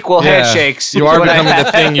thing. but equal Yeah. handshakes. You are What I becoming the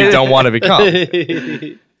have. thing you don't want to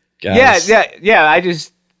become. Guys. Yeah. I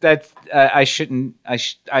just I shouldn't.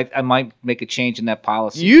 I might make a change in that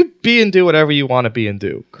policy. You be and do whatever you want to be and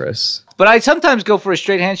do, Chris. But I sometimes go for a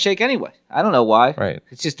straight handshake anyway. I don't know why. Right.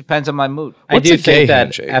 It just depends on my mood. I What's do a gay think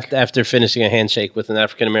that handshake? after finishing a handshake with an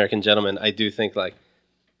African American gentleman, I do think like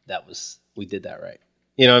we did that right.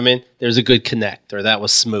 You know what I mean? There's a good connect, or that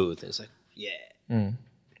was smooth. It's like, yeah.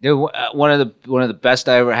 Dude, one of the best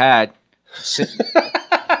I ever had.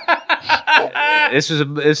 This was a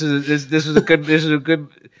good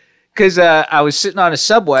because I was sitting on a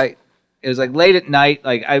subway. It was like late at night.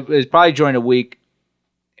 Like it was probably during the week.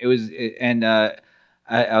 It was and I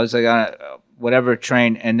was like on a whatever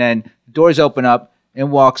train, and then doors open up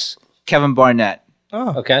and walks Kevin Barnett.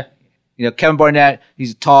 Oh. Okay. You know, Kevin Barnett,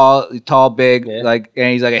 he's tall, big, Yeah.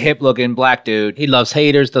 and he's like a hip-looking black dude. He loves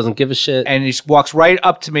haters, doesn't give a shit. And he just walks right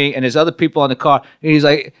up to me, and there's other people in the car. And he's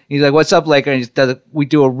like, "What's up, Laker?" And he just does we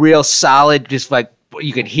do a real solid, just like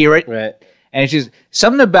you can hear it. Right. And it's just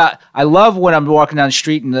something about. I love when I'm walking down the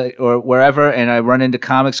street or wherever, and I run into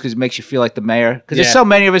comics because it makes you feel like the mayor. Because there's Yeah. so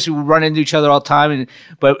many of us who run into each other all the time,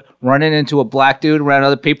 but running into a black dude around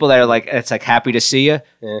other people that are like, it's like happy to see you.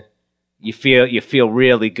 Yeah. You feel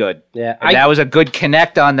really good. Yeah. And that was a good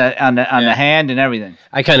connect on the hand and everything.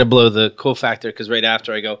 I kind of blow the cool factor because right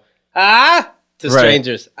after I go, to Right.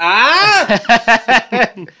 strangers.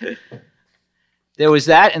 There was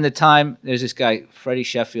that, and the time there's this guy Freddie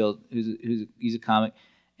Sheffield, he's a comic,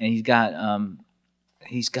 and he's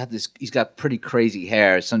got pretty crazy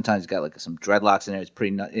hair. Sometimes he's got like some dreadlocks in there. It's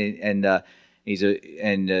pretty I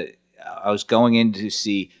was going in to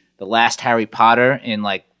see the last Harry Potter in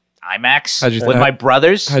like IMAX with my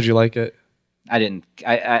brothers. How'd you like it? I didn't.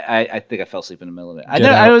 I think I fell asleep in the middle of it. Get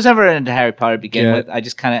out. I was never into Harry Potter to begin Get- with. I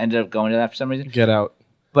just kind of ended up going to that for some reason. Get out.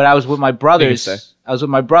 But I was with my brothers. say. I was with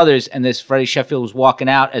my brothers, and this Freddie Sheffield was walking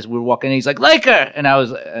out as we were walking in. He's like, Laker! And I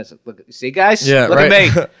was like, look, see, guys? Yeah, look right.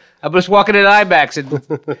 at me. I'm just walking in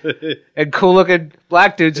IMAX, and cool-looking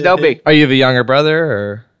black dudes know me. Are you the younger brother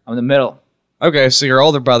or? I'm in the middle. Okay, so your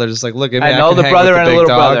older brother just like, look at me. An I older can hang brother with the and a big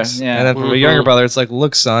little brother, dogs. yeah. And then from a younger brother, it's like,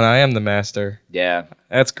 look, son, I am the master. Yeah.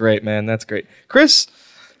 That's great, man. That's great. Chris,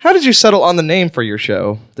 how did you settle on the name for your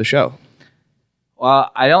show? The show.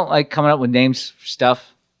 Well, I don't like coming up with names for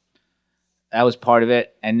stuff. That was part of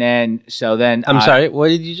it. And then, I'm sorry, what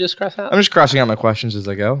did you just cross out? I'm just crossing out my questions as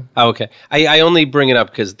I go. Oh, okay. I only bring it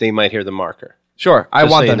up because they might hear the marker. Sure, I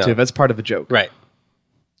Just want so you them know. to. That's part of the joke. Right.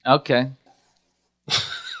 Okay.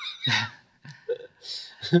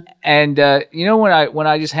 And when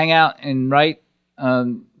I just hang out and write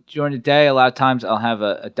during the day, a lot of times I'll have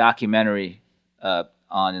a documentary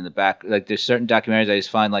on in the back. Like there's certain documentaries I just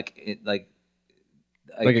find like Like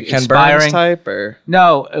a Ken inspiring. Burns type, or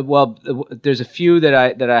No, there's a few that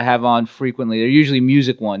I have on frequently. They're usually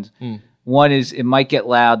music ones. One is It Might Get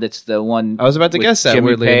Loud. That's the one I was about to with guess that, Jimmy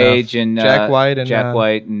weirdly Page enough. and Jack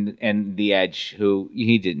White and The Edge, who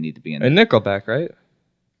he didn't need to be in. and Nickelback, right?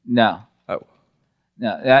 No. Oh,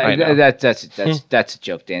 No, I know. that's a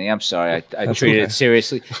joke, Danny. I'm sorry. I treated okay. it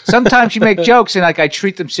seriously. Sometimes you make jokes, and like I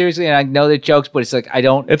treat them seriously, and I know they're jokes, but it's like I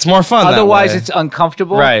don't. it's more fun. Otherwise, that way. it's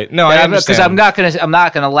uncomfortable. Right. No, I because understand. I'm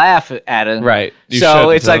not gonna laugh at it. Right. You So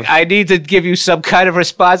shouldn't it's like have. I need to give you some kind of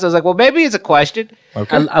response. I was like, well, maybe it's a question.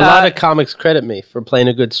 Okay. A lot of comics credit me for playing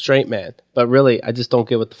a good straight man, but really, I just don't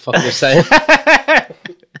get what the fuck they're saying.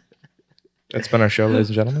 That's been our show, ladies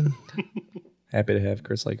and gentlemen. Happy to have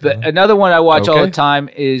Chris like But that. another one I watch all Okay. the time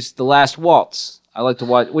is The Last Waltz I like to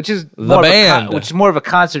watch, which is more of a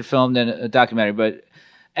concert film than a documentary. But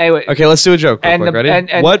anyway, Okay, let's do a joke real quick. Ready?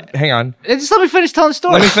 Hang on. Just let me finish telling the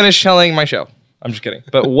story. Let me finish telling my show. I'm just kidding.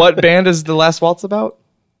 But what band is The Last Waltz about?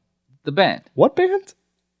 The band. What band?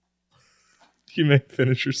 You may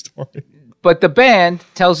finish your story. But the band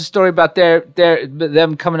tells a story about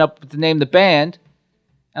them coming up with the name of the band.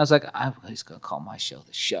 I was like, I'm just going to call my show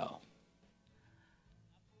The Show.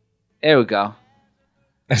 There we go.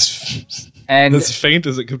 As faint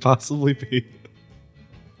as it could possibly be.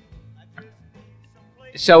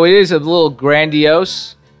 So it is a little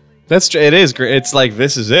grandiose. It is great. It's like,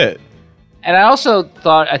 this is it. And I also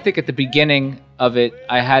thought, I think at the beginning of it,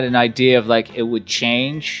 I had an idea of like it would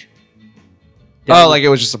change. Like it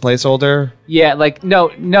was just a placeholder? Yeah, like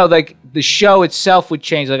no, like the show itself would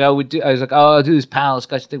change. Like I was like, I'll do this panel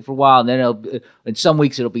discussion thing for a while, and then in some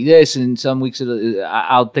weeks it'll be this, and some weeks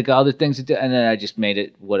I'll think of other things to do, and then I just made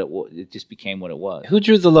it what it was. It just became what it was. Who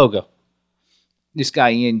drew the logo? This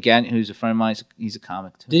guy Ian Gent, who's a friend of mine, he's a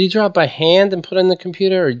comic too. Did he draw it by hand and put it on the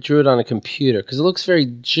computer, or drew it on a computer? Because it looks very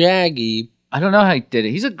jaggy. I don't know how he did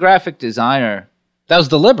it. He's a graphic designer. That was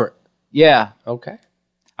deliberate. Yeah. Okay.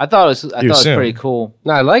 I thought it was pretty cool.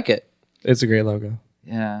 No, I like it. It's a great logo.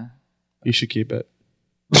 Yeah. You should keep it.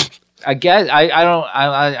 I guess I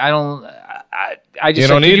just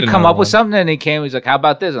said, did you come up with something? And he came. He's like, "How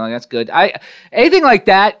about this?" I'm like, "That's good." Anything like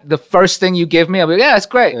that. The first thing you give me, I'll be like, "Yeah, that's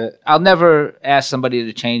great." I'll never ask somebody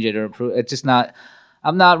to change it or improve. It's just not.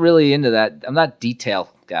 I'm not really into that. I'm not detail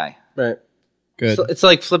guy. Right. Good. So it's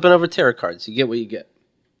like flipping over tarot cards. You get what you get.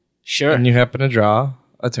 Sure. And you happen to draw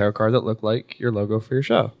a tarot card that looked like your logo for your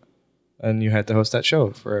show, and you had to host that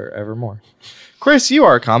show forevermore. Chris, you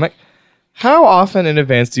are a comic. How often in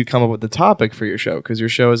advance do you come up with the topic for your show? Because your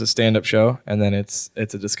show is a stand-up show, and then it's a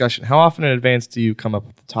discussion. How often in advance do you come up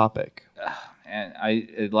with the topic? And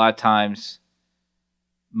a lot of times,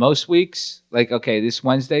 most weeks, like, okay, this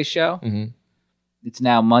Wednesday show, it's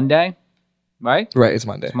now Monday, right? Right, it's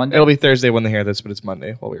Monday. Monday. It'll be Thursday when they hear this, but it's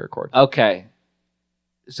Monday while we record. Okay.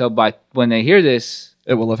 So when they hear this,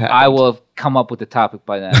 it will have happened. I will have come up with the topic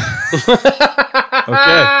by then. Okay.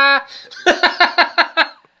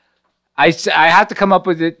 I have to come up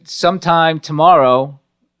with it sometime tomorrow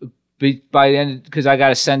by the end, because I got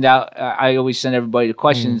to send out. I always send everybody the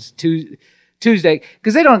questions Tuesday,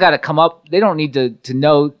 because they don't got to come up. They don't need to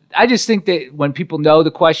know. I just think that when people know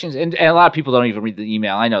the questions, and a lot of people don't even read the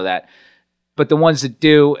email. I know that, but the ones that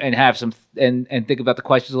do and have some and think about the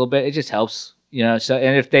questions a little bit, it just helps, So,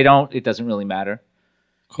 and if they don't, it doesn't really matter.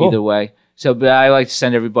 Cool. Either way. So, but I like to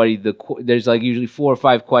send everybody there's like usually 4 or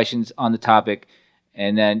 5 questions on the topic,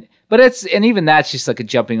 and then. But even that's just like a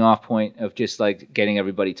jumping off point of just like getting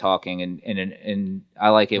everybody talking, and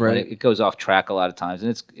I like it when it goes off track a lot of times, and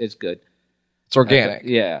it's good. It's organic.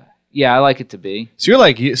 Yeah, I like it to be. So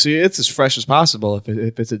it's as fresh as possible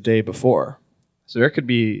if it's a day before. So there could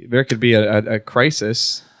be a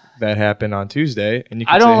crisis that happened on Tuesday, and you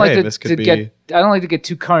can this could be. I don't like to get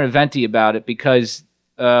too current eventy about it, because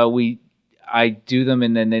I do them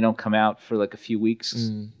and then they don't come out for like a few weeks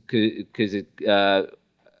because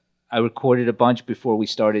I recorded a bunch before we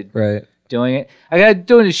started doing it. I got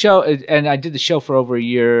doing the show, and I did the show for over a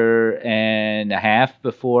year and a half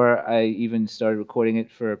before I even started recording it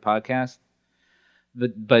for a podcast.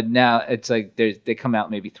 But now it's like they come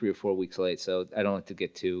out maybe 3 or 4 weeks late, so I don't like to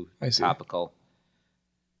get too topical.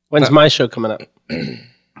 When's my show coming up?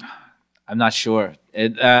 I'm not sure.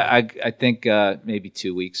 I think maybe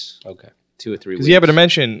 2 weeks. Okay, 2 or 3 weeks. Because you happen to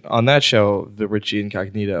mention on that show the Richie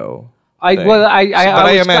Incognito. I knew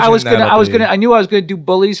I was gonna do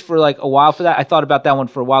bullies for like a while for that. I thought about that one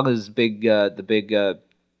for a while because it's the big New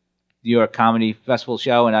York Comedy Festival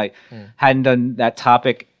show, and I hadn't done that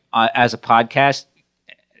topic as a podcast.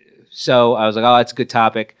 So I was like, oh, that's a good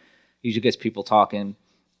topic. Usually gets people talking,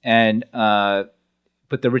 and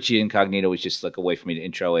but the Richie Incognito was just like a way for me to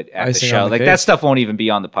intro it at the show. Like that stuff won't even be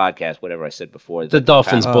on the podcast. Whatever I said before. The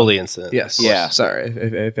Dolphins bully incident. Yes. Yeah. Sorry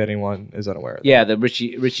if anyone is unaware of that. Yeah, the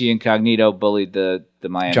Richie Incognito bullied the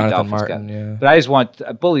Miami Jonathan Dolphins Martin, guy. yeah. But I just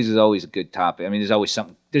want bullies is always a good topic. I mean, there's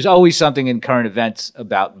always something in current events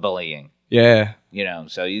about bullying. Yeah.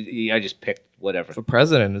 So I just picked whatever. The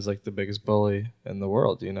president is like the biggest bully in the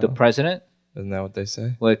world. The president? Isn't that what they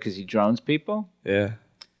say? What? Because he drones people? Yeah.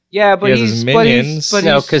 Yeah, but he has his minions. But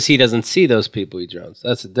no, because he doesn't see those people he drones.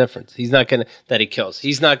 That's the difference. He's not gonna that he kills.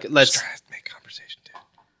 He's not. Let's just try to make conversation, dude.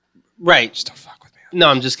 Right. Just don't fuck with me. No,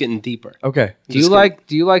 I'm just getting deeper. Okay. Do you like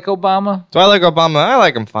Obama? Do I like Obama? I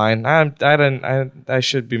like him fine. I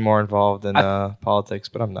should be more involved in politics,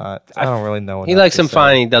 but I'm not. I don't really know. He likes him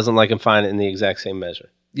fine. He doesn't like him fine in the exact same measure.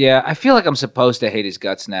 Yeah, I feel like I'm supposed to hate his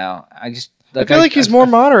guts now. I feel like he's more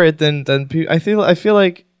moderate than I feel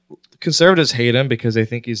like conservatives hate him because they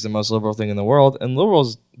think he's the most liberal thing in the world, and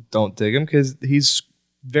liberals don't dig him because he's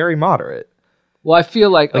very moderate. Well, I feel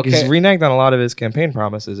like he's reneged on a lot of his campaign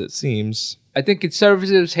promises. It seems. I think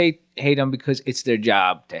conservatives hate him because it's their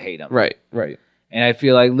job to hate him. Right. And I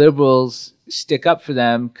feel like liberals stick up for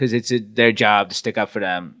them because it's their job to stick up for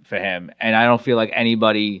him. And I don't feel like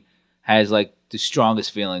anybody has like the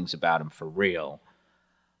strongest feelings about him for real.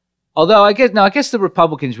 Although I guess the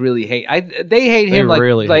Republicans really hate. They hate him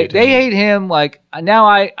they hate him like now.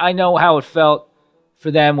 I know how it felt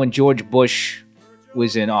for them when George Bush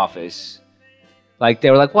was in office. Like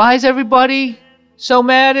they were like, why is everybody so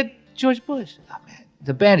mad at George Bush? Oh man,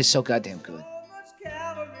 the band is so goddamn good.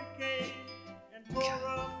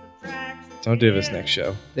 Don't do this next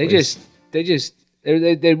show. They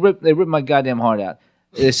rip my goddamn heart out.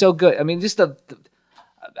 They're so good. I mean,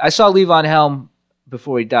 I saw Levon Helm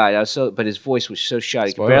before he died. But his voice was so shot.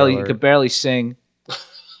 He could barely sing.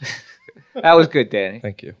 That was good, Danny.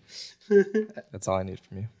 Thank you. That's all I need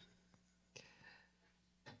from you.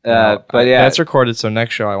 But yeah, that's recorded. So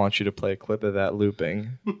next show, I want you to play a clip of that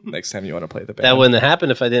looping. Next time you want to play the band. That wouldn't have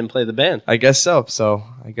happened if I didn't play the band. I guess so. So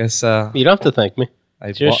I guess you don't have to thank me.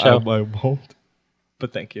 It's your show. I won't.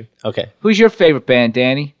 But thank you. Okay. Who's your favorite band,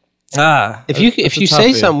 Danny? If you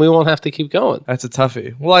say something, we won't have to keep going. That's a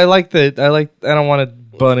toughie. Well, I don't want to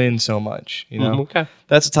butt in so much. You know. Okay.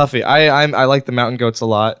 That's a toughie. I like the Mountain Goats a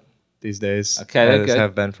lot these days. Okay. As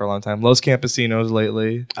have been for a long time. Los Campesinos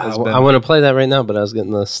lately. I want to play that right now, but I was getting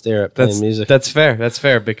the stare at playing music. That's fair. That's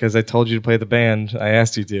fair because I told you to play the band. I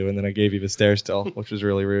asked you to, and then I gave you the stare still, which was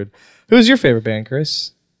really rude. Who's your favorite band,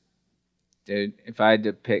 Chris? Dude, if I had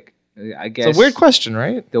to pick, I guess it's a weird question,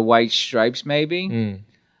 right? The White Stripes, maybe.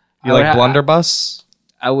 You like Blunderbuss?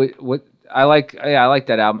 I like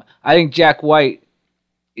that album. I think Jack White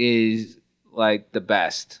is like the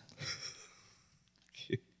best.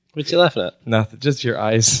 What you laughing at? Nothing, just your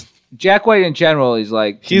eyes. Jack White in general is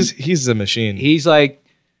like he's a machine. He's like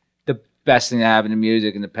the best thing that happened to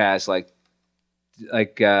music in the past. Like I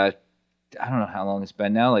don't know how long it's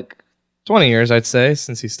been now. Like 20 years, I'd say,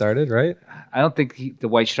 since he started, right? I don't think the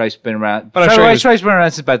White Stripes been around. But White Stripes been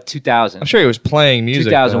around since about 2000. I'm sure he was playing music.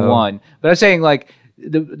 2001. Though. But I'm saying like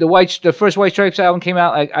the first White Stripes album came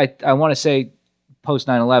out. Like I want to say post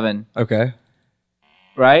 9/11. Okay.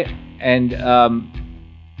 Right, and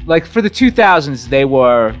like for the 2000s, they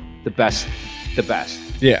were the best. The best.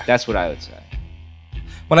 Yeah, that's what I would say.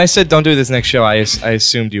 When I said don't do this next show, I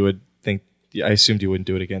assumed you would think. I assumed you wouldn't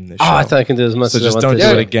do it again this show. I thought I can do as much. So as just I want don't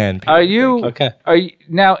to do it again. Are you okay? Are you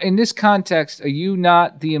now in this context? Are you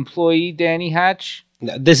not the employee, Danny Hatch?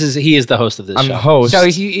 No, he is the host of this show. I'm the host. So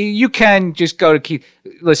you can just go to Keith.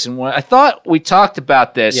 Listen, I thought we talked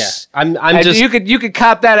about this. Yeah, I'm just. You could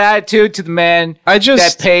cop that attitude to the man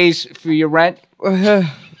that pays for your rent.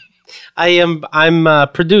 I'm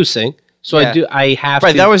producing, so yeah. I have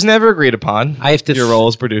right, to. That was never agreed upon. I have to. Your role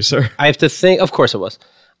as producer. I have to think. Of course, it was.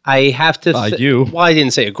 I have to. You. Well, I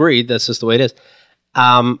didn't say agreed. That's just the way it is.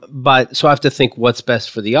 But so I have to think what's best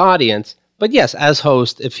for the audience. But yes, as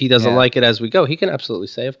host, if he doesn't like it as we go, he can absolutely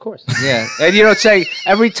say, of course. Yeah, and you don't say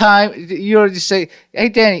every time. You don't just say, "Hey,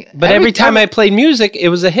 Danny." But every time I played music, it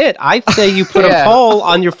was a hit. I say you put a poll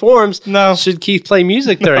on your forums. No, should Keith play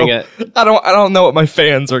music during it? I don't know what my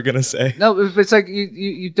fans are gonna say. No, but it's like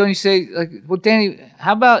you don't say like, well, Danny,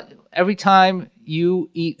 how about every time you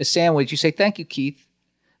eat a sandwich, you say thank you, Keith.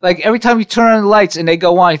 Like every time you turn on the lights and they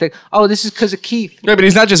go on, you think, oh, this is because of Keith. Right, but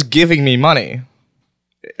he's not just giving me money.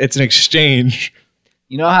 It's an exchange.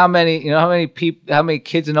 You know how many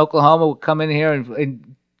kids in Oklahoma would come in here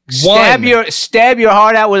and stab your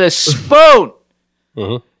heart out with a spoon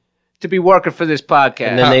to be working for this podcast.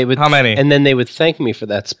 And then they would, how many? And then they would thank me for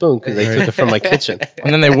that spoon because they took it from my kitchen.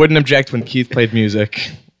 And then they wouldn't object when Keith played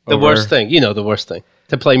music. The worst thing, the worst thing.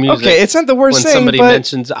 To play music. Okay, it's not the worst thing. When somebody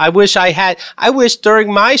mentions, I wish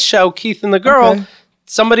during my show, Keith and the Girl,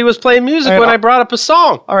 somebody was playing music when I brought up a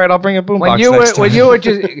song. All right, I'll bring a boombox next time. When you were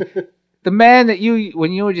just the man that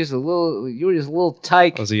when you were just a little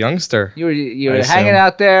tyke. I was a youngster. You were hanging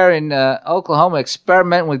out there in Oklahoma,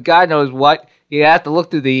 experimenting with God knows what. You have to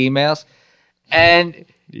look through the emails and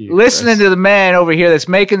listening to the man over here that's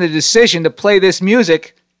making the decision to play this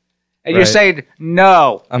music, and you're saying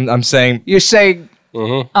no. I'm saying you're saying.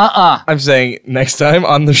 I'm saying next time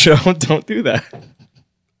on the show, don't do that.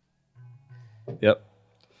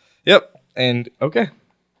 Yep. And okay.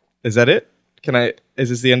 Is that it? Is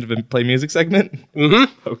this the end of the play music segment?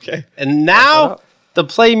 Mm-hmm. Okay. And now the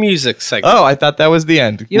play music segment. Oh, I thought that was the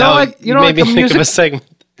end. You know, like a music of a segment.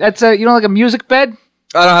 That's like a music bed?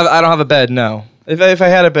 I don't have a bed, no. If I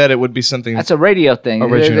had a bed, it would be something That's a radio thing.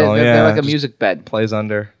 original. They're like a just music bed. plays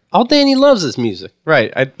under. All Danny loves is music.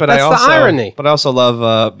 Right. That's the irony. But I also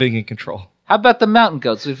love being in control. How about the Mountain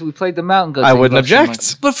Goats? If we played the Mountain Goats, I that you wouldn't love so object.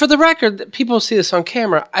 much. But for the record, people see this on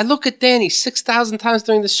camera. I look at Danny 6,000 times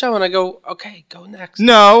during the show, and I go, "Okay, go next."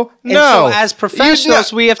 No. And so as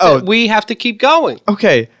professionals, we have to keep going.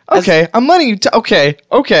 Okay. I'm letting you. Okay.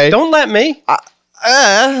 Don't let me.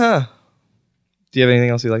 Do you have anything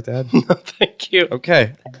else you'd like to add? No, thank you.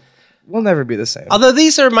 Okay. We'll never be the same. Although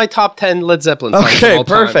these are my top 10 Led Zeppelin songs of Okay, all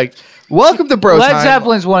time. perfect. Welcome to Bro Led Time.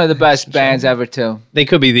 Zeppelin's one of the best bands ever, too. They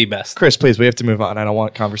could be the best. Chris, please, we have to move on. I don't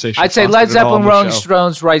want conversation. I'd say fostered Led at all Zeppelin, on the Rolling show.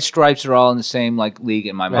 Stones, White Stripes are all in the same league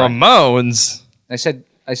in my mind. Ramones. I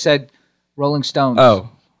said Rolling Stones. Oh,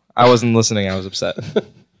 I wasn't listening. I was upset.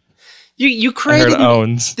 You I heard created...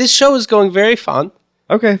 owns. This show is going very fun.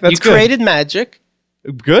 Okay, that's You good. created magic.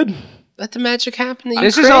 Good. Let the magic happen that you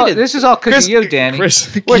This created. is all because of you, Danny.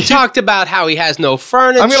 Chris, We talked about how he has no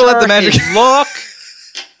furniture. I'm gonna let the magic- his look.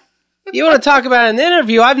 You want to talk about an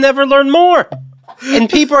interview? I've never learned more. And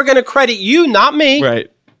people are going to credit you, not me.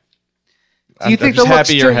 Right. Do you think the looks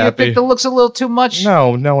too? You think the looks a little too much?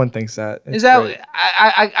 No, no one thinks that. It's Is that great.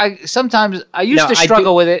 I sometimes I used to I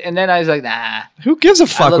struggle with it, and then I was like, nah. Who gives a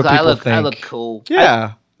fuck what people think? I look cool.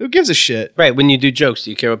 Yeah. Who gives a shit? Right, when you do jokes, do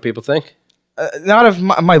you care what people think? Not of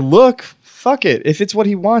my look. Fuck it. If it's what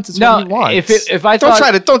he wants, it's what he wants. If I don't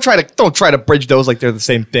thought don't try to bridge those like they're the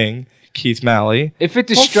same thing. Keith Malley. if it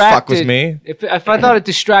Don't distracted fuck with me. if I thought it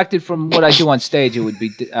distracted from what I do on stage, it would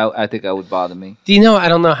be. I think I would bother me. Do you know, I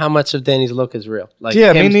don't know how much of Danny's look is real. Like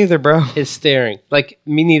Yeah, me him- neither, bro. His staring. Like,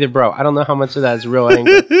 me neither, bro. I don't know how much of that is real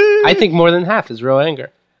anger. I think more than half is real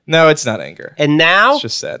anger. No, it's not anger. And now, It's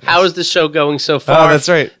just sadness. how is the show going so far? Oh, that's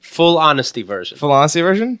right. Full honesty version. Full honesty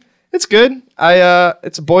version. It's good.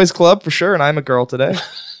 It's a boys' club for sure, and I'm a girl today,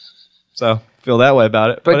 so feel that way about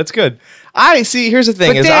it. But it's good. Here's the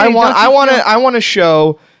thing: But is Danny, I want to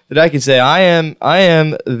show that I can say I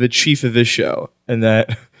am the chief of this show, and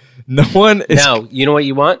that no one is. Now, you know what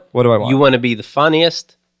you want? What do I want? You want to be the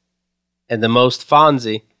funniest and the most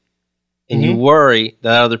Fonzie, and you worry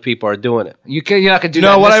that other people are doing it. You're not gonna do that.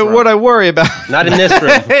 No, in this room. what I worry about. Not in this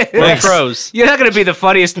room. We're pros. You're not gonna be the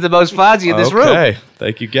funniest and the most Fonzie in this room. Okay,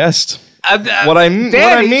 thank you, guest. Danny, What I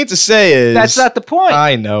mean to say is that's not the point.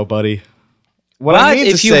 I know, buddy. What But I mean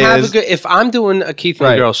to if you say have is, a good, if I'm doing a Keith and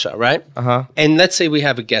Right. the Girl show, right? uh-huh, And let's say we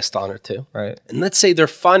have a guest on or two, right, and let's say they're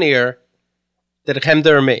funnier than Chemda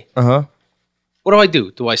or me. uh-huh. What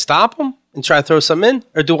do? Do I stop them and try to throw some in?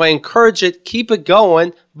 Or do I encourage it, keep it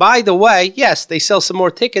going? By the way, yes, they sell some more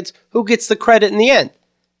tickets. Who gets the credit in the end?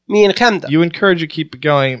 Me and Chemda. You encourage you keep it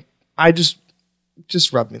going. I just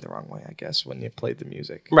rubbed me the wrong way, I guess, when you played the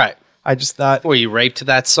music. Right. I just thought, Were you raped to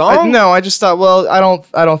that song? no, I just thought, well, I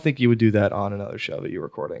don't think you would do that on another show that you're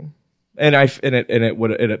recording. And I've done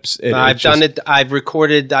it. I've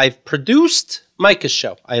recorded. I've produced Micah's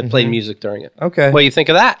show. I have played music during it. Okay. What do you think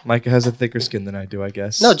of that? Micah has a thicker skin than I do, I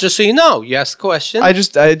guess. No, just so you know, you asked the question I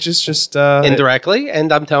just indirectly,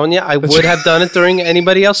 and I'm telling you, I would have done it during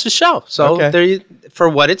anybody else's show. So Okay. there, for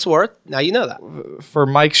what it's worth, now you know that. for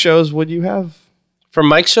Mike's shows, would you have? For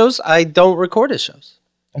Mike's shows, I don't record his shows.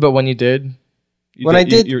 But when you did, When I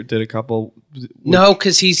did- you did a couple. No,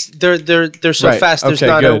 because they're so Right. fast. There's okay,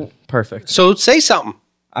 not good. a. Perfect. So say something.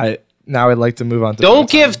 Now I'd like to move on to Don't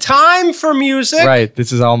give time for music. Right,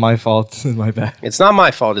 this is all my fault. My bad. It's not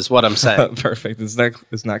my fault, is what I'm saying. Perfect.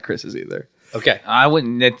 It's not Chris's either. Okay. I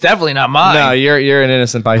wouldn't. It's definitely not mine. No, you're an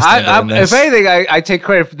innocent bystander. in this. If anything, I take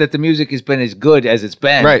credit that the music has been as good as it's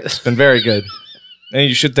been. Right, it's been very good, and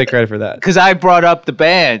you should take credit for that. Because I brought up the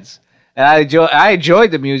bands, and I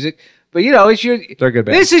enjoyed the music. But it's your. They're good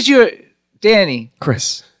bands. This is your Danny.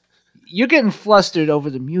 Chris, You're getting flustered over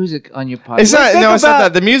the music on your podcast. it's not. No, it's not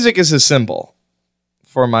that. The music is a symbol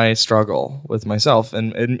for my struggle with myself,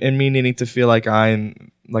 and me needing to feel like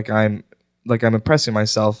I'm impressing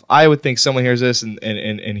myself. I would think someone hears this and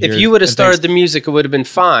If you would have started the music, it would have been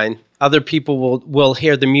fine. Other people will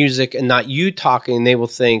hear the music and not you talking, and they will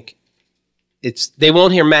think they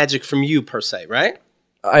won't hear magic from you per se, right?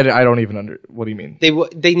 I don't even what do you mean?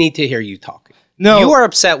 They need to hear you talking. No, You are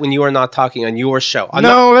upset when you are not talking on your show.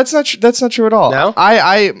 that's not that's not true at all. No?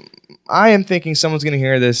 I am thinking someone's going to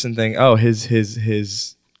hear this and think, oh,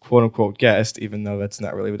 his quote unquote guest, even though that's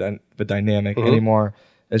not really the dynamic anymore,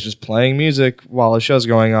 is just playing music while a show's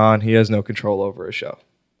going on. He has no control over a show,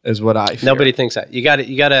 is what I fear. Nobody thinks that. You got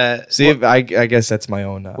to See. I guess that's my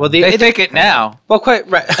own. They think it now. Well, quite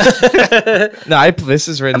right. no, this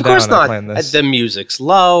is written Of course down. I not. planned this. The music's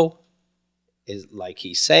low, is like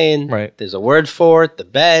he's saying. Right. There's a word for it. The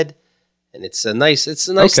bed. and it's a nice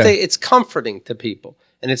Okay. state. It's comforting to people,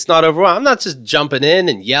 and it's not overwhelming. I'm not just jumping in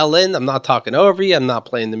and yelling. I'm not talking over you. I'm not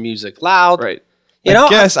playing the music loud. Right. You know, I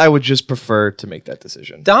guess I would just prefer to make that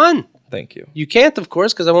decision. done. Thank you. You can't, of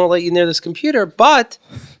course, because I won't let you near this computer. But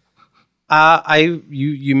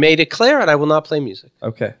you made it clear, and I will not play music.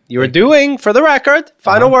 Okay. You are doing, for the record,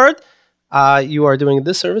 final word. You are doing a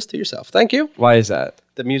disservice to yourself. Thank you. Why is that?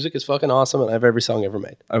 The music is fucking awesome, and I have every song ever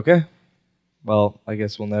made. Okay. Well, I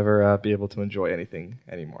guess we'll never be able to enjoy anything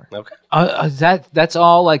anymore. Okay. That's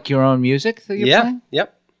all like your own music that you're playing?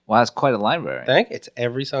 Yep. Wow, that's quite a library. It's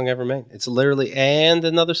every song ever made. It's literally, and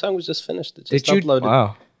another song was just finished. It just Did you- uploaded.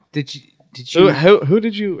 Wow. Did you? Who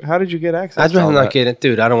did you? How did you get access? I'd to all rather not that? get it,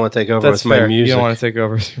 dude. I don't want to take over That's with fair. my music. You don't want to take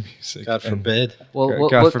over with your music. God And- forbid. Well,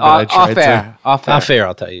 God forbid I tried off air. to. Off air. Not fair,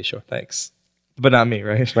 I'll tell you, sure. Thanks, but not me,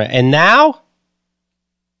 right? Right. And now,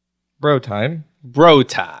 Bro time. bro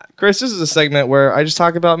time. Chris, this is a segment where I just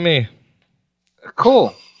talk about me.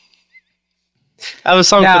 Cool. I have a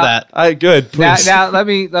song Now- for that. Good. Please. Now let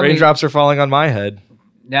me Raindrops are falling on my head.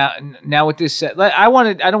 now with this I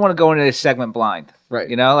don't want to go into this segment blind. Right.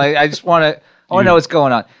 You know, like I just want to know what's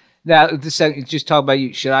going on. Now this segment just talk about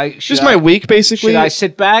you. Should I Just my week, basically. Should I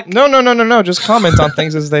sit back? No. Just comment on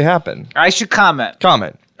things as they happen. I should comment.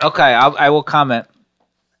 Comment. Okay, I will comment.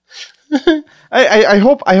 I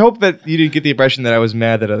hope that you didn't get the impression that I was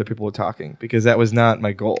mad that other people were talking, because that was not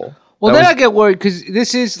my goal. Well, That then was- I get worried because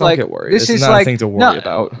this is Don't like get worried. this It's is not like a thing to worry no,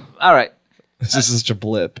 about. All right, This is just a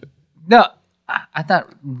blip. no, I thought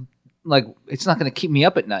like it's not going to keep me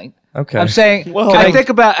up at night. Okay. I'm saying Well, I think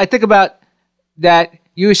about that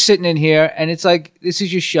you were sitting in here and it's like this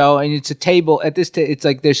is your show and it's a table at this it's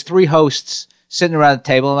like there's three hosts sitting around the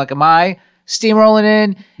table. I'm like, am I steamrolling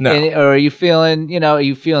in? No. Or are you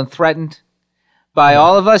feeling threatened by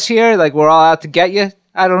all of us here? Like we're all out to get you?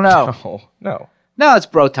 I don't know. Oh, no. No, it's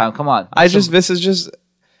bro time. Come on. This is just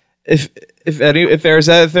if there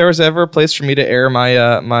was ever a place for me to air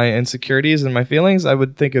my insecurities and my feelings, I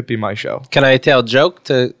would think it'd be my show. Can I tell a joke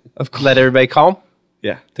to let everybody calm?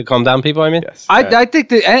 Yeah. To calm down people, I mean? Yes. I think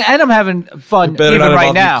that, and I'm having fun Better even not right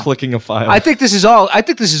involve you now. clicking a file. I think this is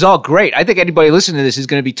all great. I think anybody listening to this is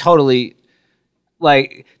going to be totally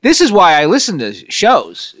like. This is why I listen to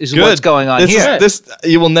shows. Is Good. what's going on here.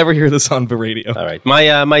 You will never hear this on the radio. All right.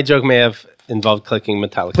 My joke may have involved clicking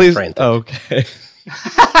Metallica Please. Frantic. Okay.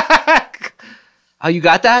 Oh, you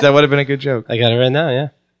got that? That would have been a good joke. I got it right now, yeah.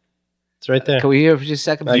 It's right there. Can we hear it for just a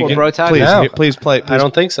second before can- bro time? Please, No. please play. I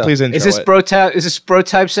don't think so. Please intro Is this it. bro type? Is this bro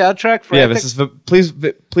type soundtrack? For Yeah, Epic? this is the.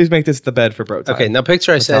 Please make this the bed for bro time. Okay, now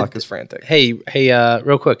picture I said, Metallica's Frantic. hey,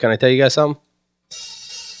 real quick, can I tell you guys something?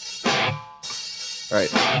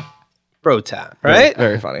 Right. Bro time, right?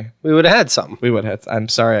 Very funny. We would have had something. We would have. I'm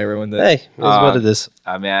sorry I ruined it. Hey, it is what it is.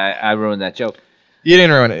 I mean, I ruined that joke. You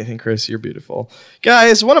didn't ruin anything, Chris. You're beautiful.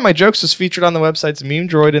 Guys, one of my jokes was featured on the website's Meme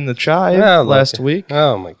Droid in the Chive Oh, last lucky. week.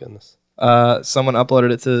 Oh, my goodness. Someone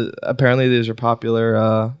uploaded it to. Apparently, these are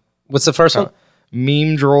popular. What's the first one?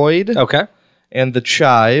 Meme Droid Okay. and the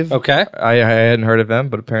Chive. Okay. I hadn't heard of them,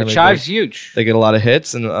 but The apparently Chive's they, huge. they get a lot of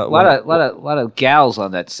hits and A lot of gals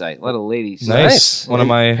on that site. A lot of ladies. Nice. One of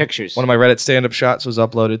my Pictures. One of my Reddit stand-up shots was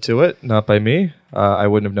uploaded to it, not by me. I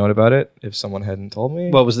wouldn't have known about it if someone hadn't told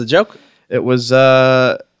me. What was the joke? It was Do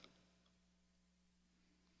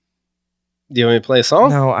you want me to play a song?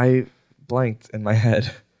 no, I blanked in my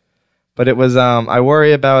head. But it was I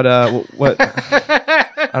worry about what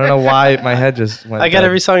I don't know why my head just went. I got dead.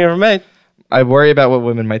 every song ever made. I worry about what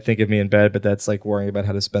women might think of me in bed, but that's like worrying about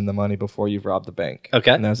how to spend the money before you've robbed the bank.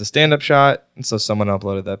 Okay. And that was a stand-up shot, and so someone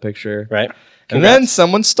uploaded that picture. Right. And then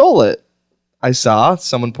someone stole it. I saw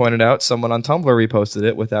someone pointed out someone on Tumblr reposted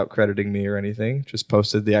it without crediting me or anything. Just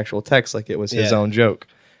posted the actual text like it was his Yeah. own joke.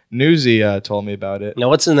 Newsy told me about it. Now,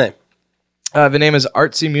 what's his name? The name is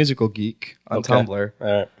Artsy Musical Geek on Okay. Tumblr. All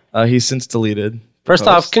right. He's since deleted. First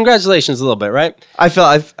off, congratulations a little bit, right? I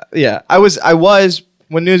was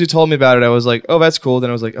when Newsy told me about it, I was like, oh, that's cool. Then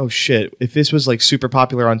I was like, oh shit, if this was like super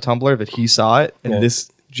popular on Tumblr, that he saw it and Yeah.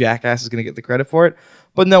 this jackass is gonna get the credit for it.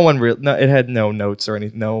 But it had no notes or any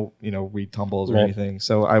retumbles or Right. anything.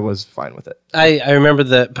 So I was fine with it. I remember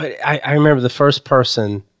I remember the first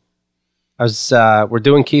person. We're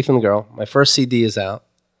doing Keith and the Girl. My first CD is out,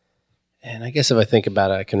 and I guess if I think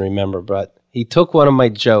about it, I can remember. But he took one of my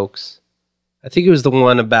jokes. I think it was the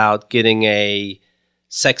one about getting a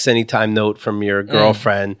sex anytime note from your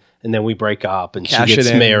girlfriend, and then we break up, and Cash she gets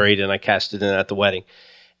it in. married, and I cashed it in at the wedding.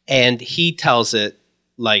 And he tells it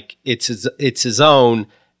like it's his own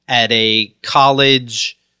at a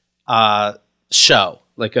college show,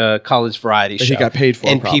 like a college variety That show. he got paid for,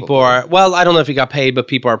 and probably. people are I don't know if he got paid, but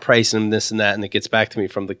people are praising him, this and that, and it gets back to me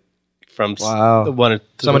from from Wow.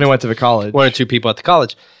 Someone who went to the college. one or two people at the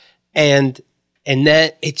college, and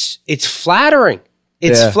then it's flattering.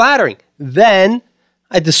 It's flattering. Then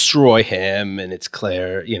I destroy him, and it's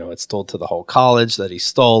clear, it's told to the whole college that he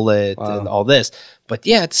stole it and all this. But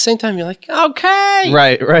yeah, at the same time, you're like, okay,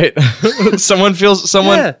 right. someone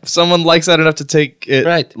likes that enough to take it.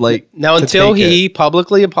 right. Like now, until he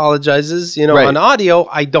publicly apologizes, on audio,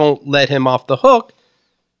 I don't let him off the hook,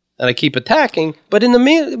 and I keep attacking. But in the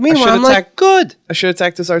meanwhile, I'm like, good. I should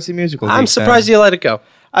attack this RC musical. I'm surprised you let it go.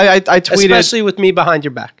 I tweeted, especially with me behind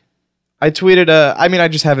your back. I tweeted. I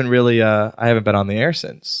just haven't really. I haven't been on the air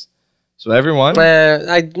since. So everyone,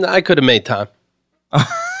 I could have made time.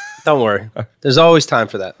 Don't worry. There's always time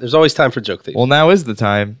for that. There's always time for joke thieves. Well, now is the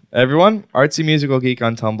time. Everyone, Artsy Musical Geek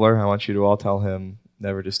on Tumblr. I want you to all tell him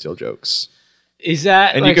never to steal jokes. Is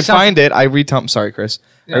that? And you can find it. Sorry, Chris.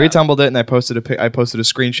 Yeah. I retumbled it and I posted a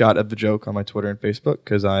screenshot of the joke on my Twitter and Facebook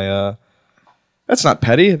because that's not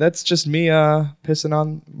petty. That's just me pissing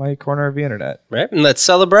on my corner of the internet. Right. And let's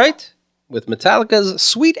celebrate with Metallica's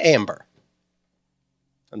Sweet Amber.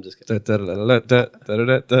 I'm just kidding.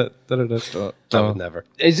 I would never.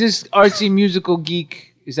 Is this Artsy Musical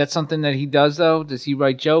Geek? Is that something that he does though? Does he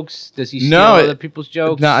write jokes? Does he steal other people's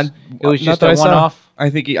jokes? No, it was just a one-off. I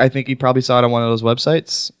think he probably saw it on one of those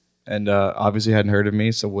websites, and obviously hadn't heard of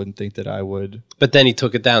me, so wouldn't think that I would. But then he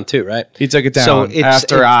took it down too, right? He took it down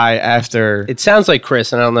after. It sounds like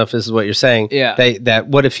Chris, and I don't know if this is what you're saying. Yeah. That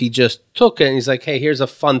what if he just took it and he's like, hey, here's a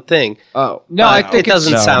fun thing. Oh no, I think it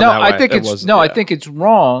doesn't sound. No, that way. I think it's I think it's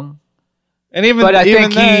wrong. And even, but I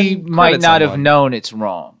even think he might not have known it's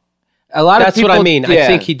wrong. A lot That's of people. That's what I mean. Yeah. I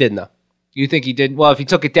think he did know. You think he did? Well, if he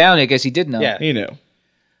took it down, I guess he did know. Yeah, he knew.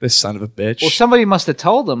 This son of a bitch. Well, somebody must have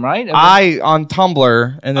told him, right? On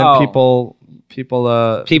Tumblr, and then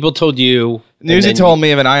people told you. Newsy told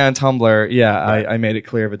me of an eye on Tumblr. Yeah, right. I made it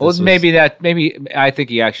clear. But maybe I think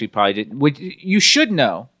he actually probably did. You should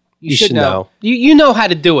know. You should know. You know how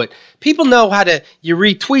to do it. People know how to. You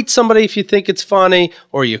retweet somebody if you think it's funny,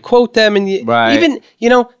 or you quote them, and even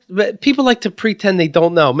people like to pretend they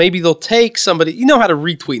don't know. Maybe they'll take somebody. You know how to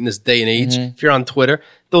retweet in this day and age. Mm-hmm. If you're on Twitter,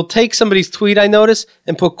 they'll take somebody's tweet, I notice,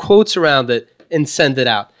 and put quotes around it and send it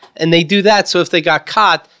out. And they do that so if they got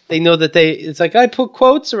caught, they know that it's like I put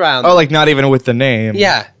quotes around. Oh, like not even with the name.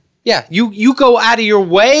 Yeah. Yeah, you go out of your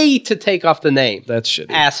way to take off the name. That's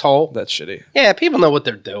shitty. Asshole. That's shitty. Yeah, people know what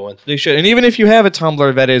they're doing. They should. And even if you have a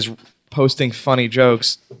Tumblr that is posting funny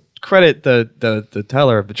jokes, credit the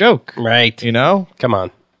teller of the joke. Right. Come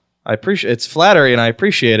on. I appreciate it's flattery and I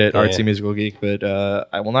appreciate it, Artsy Musical Geek, but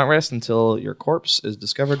I will not rest until your corpse is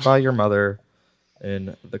discovered by your mother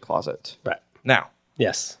in the closet. Right. Now.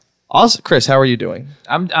 Yes. Also, Chris, how are you doing?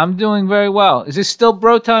 I'm doing very well. Is this still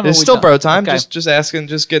bro time? It's still bro time. Okay. Just asking,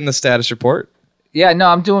 just getting the status report. Yeah, no,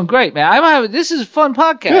 I'm doing great, man. This is a fun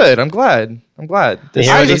podcast. Good. I'm glad. Did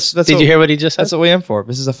you hear what he just said? That's what we aim for.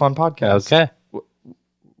 This is a fun podcast. Okay.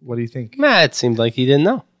 What do you think? It seemed like he didn't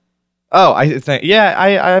know. Oh, I think. Yeah,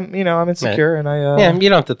 I'm insecure, and I. Yeah, you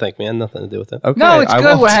don't have to thank me. I had nothing to do with it. Okay, no, it's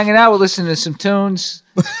good. We're hanging out. We're listening to some tunes.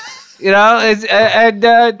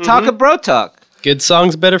 Talking bro talk. Good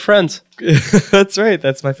songs, better friends. That's right.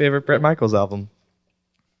 That's my favorite Bret Michaels album.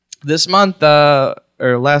 This month, or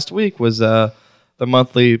last week, was the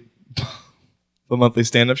monthly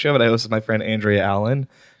stand-up show that I hosted with my friend Andrea Allen.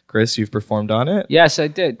 Chris, you've performed on it. Yes, I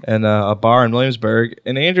did. And a bar in Williamsburg.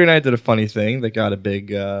 And Andrea and I did a funny thing that got a big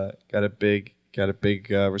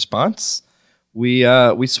response.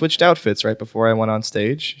 We switched outfits right before I went on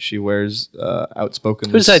stage. She wears outspoken.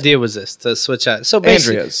 Whose idea was this to switch out? So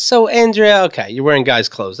Andrea's. So Andrea, okay, you're wearing guys'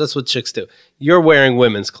 clothes. That's what chicks do. You're wearing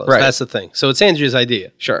women's clothes. Right. That's the thing. So it's Andrea's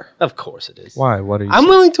idea. Sure. Of course it is. Why? What are you? I'm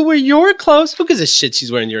willing to wear your clothes. Who gives a shit?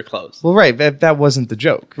 She's wearing your clothes. Well, right. That wasn't the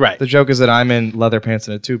joke. Right. The joke is that I'm in leather pants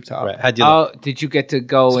and a tube top. Right. How'd you look? Did you get to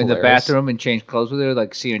go in the bathroom and change clothes with her,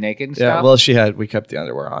 like see her naked and stuff? Yeah. Well, we kept the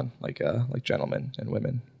underwear on, like gentlemen and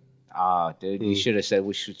women. Oh, dude, you should have said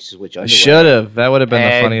we should switch underwear. Should have. That would have been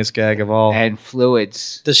the funniest gag of all. And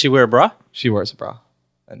fluids. Does she wear a bra? She wears a bra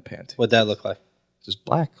and pant. What'd that look like? Just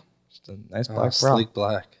black. Just a nice black bra. Sleek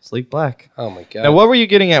black. Sleek black. Oh, my God. Now, what were you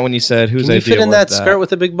getting at when you said whose idea was that? Can you fit in that skirt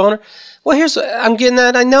with a big boner? Well, here's what I'm getting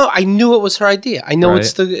at. I knew it was her idea. I know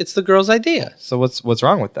it's the girl's idea. So what's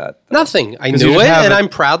wrong with that? Nothing. I knew it, and I'm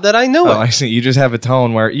proud that I knew it. I see. You just have a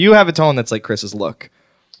tone that's like Chris's look,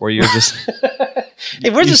 where you're just...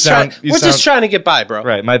 Hey, we're just trying to get by, bro.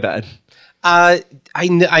 Right, my bad. I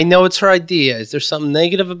know it's her idea. Is there something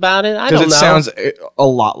negative about it? I don't know. Because it sounds a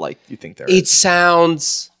lot like you think there is. It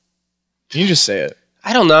sounds... Can you just say it?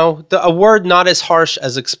 I don't know. A word not as harsh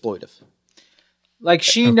as exploitive. Like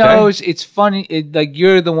she knows it's funny. Like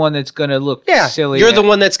you're the one that's gonna look silly. You're the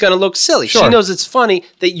one that's gonna look silly. Sure. She knows it's funny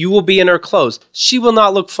that you will be in her clothes. She will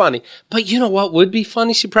not look funny. But you know what would be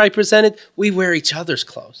funny? She probably presented. We wear each other's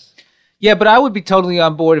clothes. Yeah, but I would be totally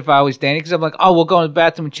on board if I was Danny because I'm like, oh, we'll go in the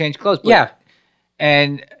bathroom and change clothes. But,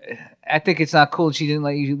 and I think it's not cool. She didn't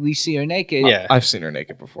let you at least see her naked. Yeah, I've seen her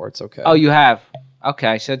naked before. It's okay. Oh, you have.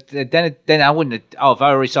 Okay, so then I wouldn't. Have, if I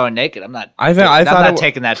already saw her naked, I'm not. I I'm thought not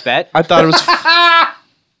taking that bet. I thought it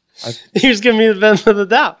was. he was giving me the benefit of the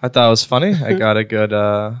doubt. I thought it was funny. I got a good.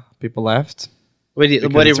 People laughed. What do you?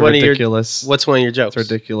 Because What it's are one ridiculous. of your? What's one of your jokes?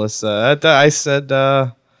 It's ridiculous. I said.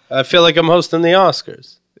 I feel like I'm hosting the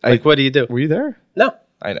Oscars. Like, what do you do? Were you there? No,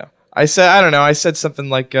 I know. I said. I don't know. I said something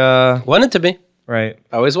like. wanted to be. Right.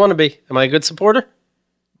 I always want to be. Am I a good supporter?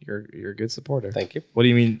 You're a good supporter. Thank you. What do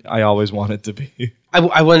you mean? I always wanted to be.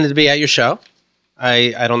 I wanted to be at your show.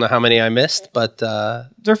 I don't know how many I missed, but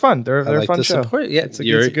They're fun. They're I a like fun to show. support. Yeah, It's a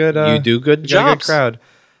good. you do good You got a good jobs. crowd.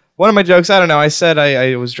 One of my jokes. I don't know. I said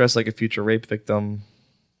I was dressed like a future rape victim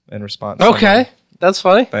in response. Okay, that's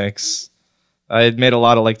funny. Thanks. I had made a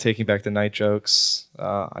lot of like Taking Back the Night jokes.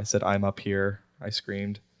 I said I'm up here. I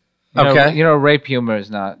screamed. You know, rape humor is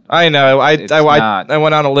not. I know. I not.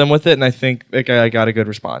 went on a limb with it, and I think I got a good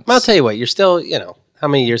response. I'll tell you what. You're still, how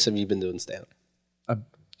many years have you been doing stand-up?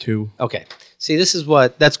 2. Okay. See,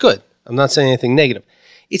 that's good. I'm not saying anything negative.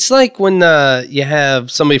 It's like when you have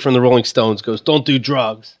somebody from the Rolling Stones goes, don't do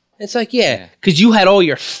drugs. It's like, yeah, because you had all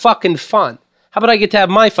your fucking fun. How about I get to have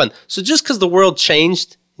my fun? So just because the world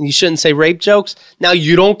changed and you shouldn't say rape jokes, now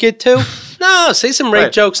you don't get to? No, say some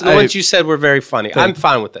rape jokes, and the ones you said were very funny. I'm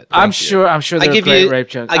fine with it. I'm sure they're great rape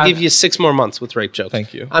jokes. I give you 6 more months with rape jokes.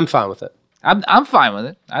 Thank you. I'm fine with it. I'm fine with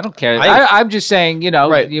it. I don't care. I'm just saying, you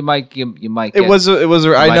might. It was.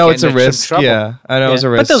 I know it's a risk. trouble. Yeah, I know it's a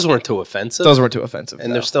risk. But those weren't too offensive. Those weren't too offensive,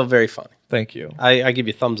 and they're still very funny. Thank you. I give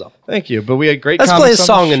you a thumbs up. Thank you. But we had great. Let's play a comics on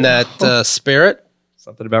song the in that spirit.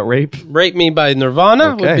 Something about rape. "Rape Me" by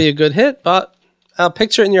Nirvana Okay. would be a good hit, but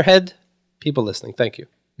picture it in your head. People listening, thank you.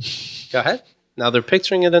 Go ahead. Now they're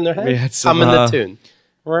picturing it in their head. We had some, humming the tune.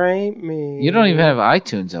 Rape me. You don't even have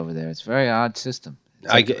iTunes over there. It's a very odd system.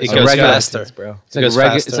 It It's goes regular faster, iTunes, bro.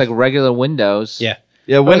 It's like regular Windows. Yeah.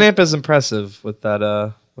 Yeah, Winamp is impressive with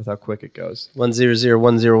that. With how quick it goes.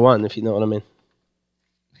 100101, if you know what I mean.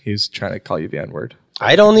 He's trying to call you the N-word.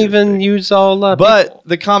 I don't even use all. But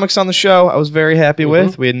the comics on the show, I was very happy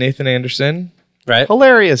with. We had Nathan Anderson. Right.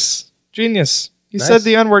 Hilarious. Genius. He Nice. said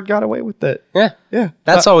the N-word got away with it. Yeah. Yeah.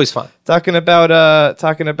 That's always fun. Talking about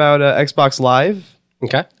Xbox Live,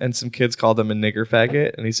 Okay. and some kids called him a nigger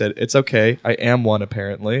faggot, and he said, it's okay. I am one,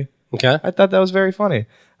 apparently. Okay. I thought that was very funny.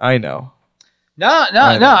 I know. No.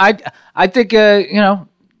 I think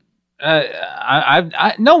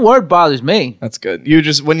no word bothers me. That's good. You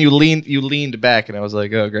just when you leaned back, and I was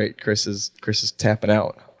like, oh great, Chris is tapping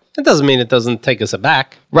out. It doesn't mean it doesn't take us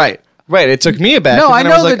aback. Right. It took me aback. No, and I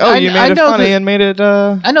then I was know like, that- oh, I- you I made it know funny that- and made it.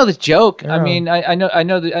 I know the joke. Yeah. I mean, I know.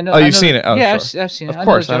 Oh, you've seen it? Oh, yeah, sure. I've seen it. Of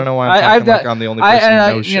course. I don't know why I'm talking like I'm the only person who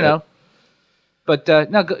knows shit. But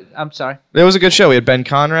no, I'm sorry. It was a good show. We had Ben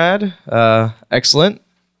Conrad, excellent.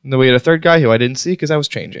 And then we had a third guy who I didn't see because I was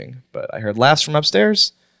changing, but I heard laughs from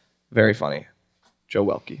upstairs. Very funny. Joe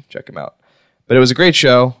Welke, check him out. But it was a great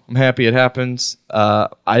show. I'm happy it happened.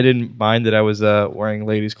 I didn't mind that I was wearing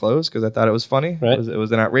ladies' clothes because I thought it was funny. Right. It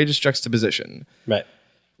was an outrageous juxtaposition. Right.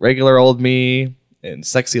 Regular old me in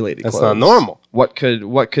sexy lady That's clothes. not normal. What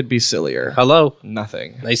could be sillier? Hello.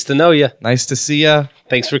 Nothing. Nice to know you. Nice to see ya.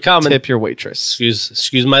 Thanks for coming. Tip your waitress.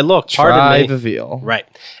 Excuse my look. Try Pardon me. Viville. Right.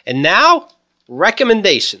 And now,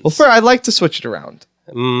 recommendations. Well, I'd like to switch it around.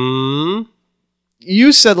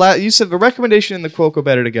 You said the recommendation and the quote go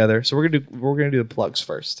better together. So we're gonna do the plugs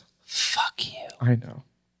first. Fuck you. I know.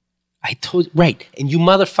 I told right. And you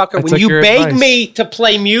motherfucker, I when took you your beg advice. me to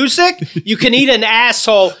play music, you can eat an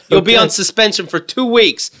asshole. You'll be Okay. on suspension for 2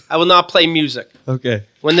 weeks. I will not play music. Okay.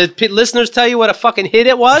 When the listeners tell you what a fucking hit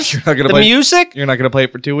it was, You're not gonna the play music, You're not gonna play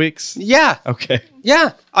it for 2 weeks. yeah. Okay.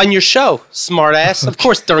 Yeah, on your show, smart ass. Of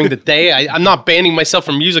course, during the day, I'm not banning myself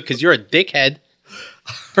from music because you're a dickhead.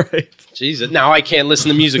 Right. Jesus, now I can't listen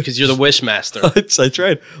to music because you're the Wishmaster. I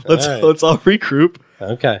tried. Let's All right. let's all regroup.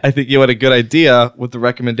 Okay. I think you had a good idea with the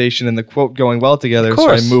recommendation and the quote going well together. Of So I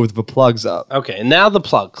course. moved the plugs up. Okay, and now the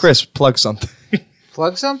plugs. Chris, plug something.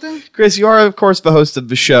 Plug something? Chris, you are, of course, the host of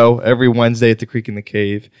the show every Wednesday at the Creek in the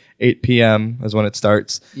Cave. 8 p.m. is when it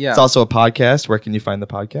starts. Yeah. It's also a podcast. Where can you find the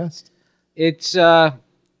podcast? It's on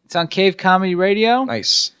Cave Comedy Radio.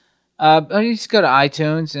 Nice. You just go to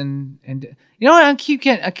iTunes and you know what? I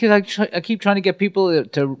keep trying to get people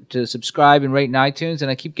to subscribe and rate in iTunes,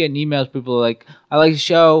 and I keep getting emails. People are like, I like the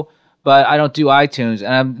show, but I don't do iTunes.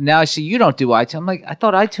 And now I see you don't do iTunes. I'm like, I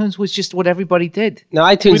thought iTunes was just what everybody did. No,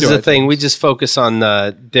 iTunes is a thing. We just focus on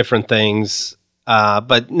different things.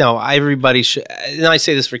 But no, everybody should, and I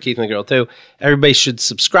say this for Keith and the girl too, everybody should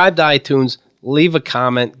subscribe to iTunes, leave a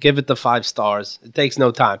comment, give it the 5 stars. It takes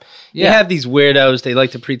no time. You have these weirdos, they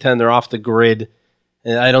like to pretend they're off the grid,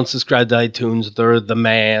 and I don't subscribe to iTunes, they're the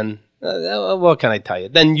man. What can I tell you?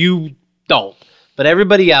 Then you don't. But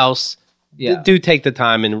everybody else, do take the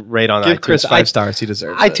time and rate on iTunes. Give Chris 5 stars. He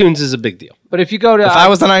deserves it. iTunes is a big deal. But if you go to... If I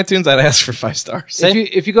was on iTunes, I'd ask for 5 stars.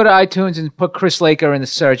 If you go to iTunes and put Chris Laker in the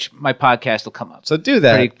search, my podcast will come up. So do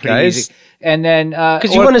that, pretty guys. Easy. And then...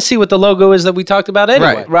 Because you want to see what the logo is that we talked about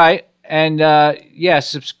anyway. Right. And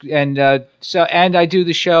and I do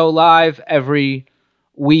the show live every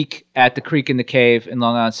week at the Creek in the Cave in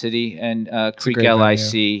Long Island City, and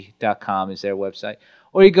creeklic.com is their website.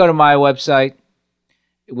 Or you go to my website,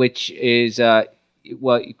 which is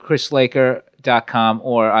chrislaker.com,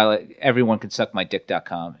 or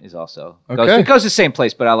everyonecansuckmydick.com is also. It goes the same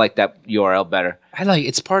place, but I like that URL better. I like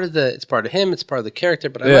it's part of him, it's part of the character,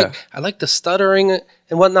 but I like the stuttering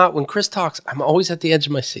and whatnot. When Chris talks, I'm always at the edge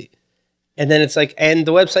of my seat. And then it's like, and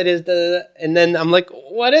the website is and then I'm like,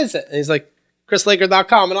 what is it? And he's like,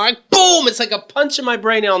 chrislaker.com. And I'm like, boom! It's like a punch in my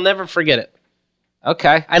brain, and I'll never forget it.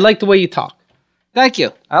 Okay. I like the way you talk. Thank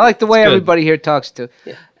you. I like the way everybody here talks too.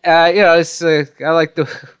 Yeah. It's I like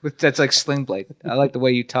that's like Sling Blade. I like the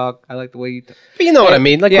way you talk. I like the way you talk. But you know what I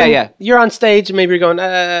mean? Like when you're on stage and maybe you're going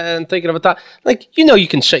and thinking of a thought. Like, you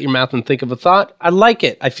can shut your mouth and think of a thought. I like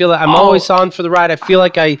it. I feel like I'm always on for the ride. I feel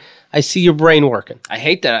like I see your brain working. I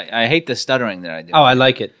hate that. I hate the stuttering that I do. Oh, I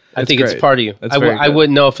like it. I think it's part of you. I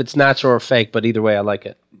wouldn't know if it's natural or fake, but either way, I like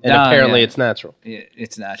it. And apparently it's natural. Yeah,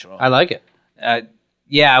 it's natural. I like it. I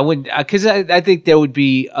wouldn't, because I think there would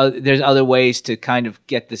be there's other ways to kind of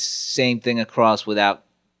get the same thing across without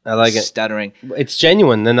stuttering. It's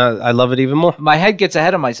genuine, and I love it even more. My head gets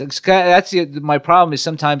ahead of myself. That's my problem. Is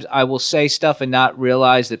sometimes I will say stuff and not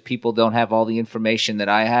realize that people don't have all the information that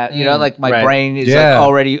I have. Like my brain is like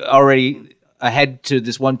already ahead to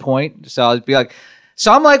this one point. So I'll be like,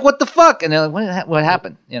 so I'm like, what the fuck? And they're like, what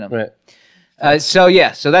happened? Right.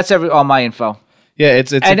 So that's all my info. Yeah,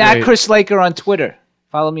 it's and at Chris Laker on Twitter.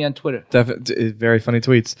 Follow me on Twitter. Very funny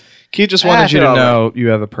tweets. Keith just wanted you to know you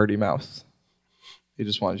have a pretty mouth. He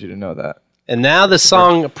just wanted you to know that. And now the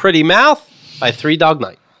song "Pretty Mouth" by 3 Dog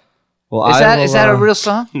Night. Well, is that a real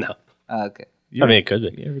song? No. Okay. I mean, it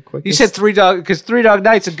could be. You said 3 Dog, because 3 Dog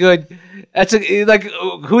Night's a good. That's like,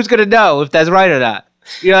 who's gonna know if that's right or not?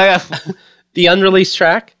 The unreleased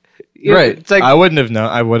track. Right. It's like, I wouldn't have known.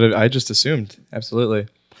 I just assumed. Absolutely.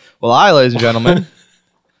 Well, ladies and gentlemen.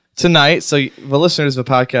 Tonight, so the listeners of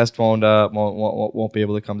the podcast won't be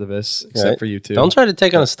able to come to this except for you two. Don't try to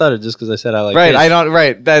take on a stutter just because I said I like. Right, I don't.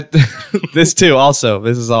 Right, that this too. Also,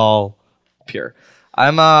 this is all pure.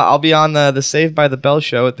 I'll be on the Saved by the Bell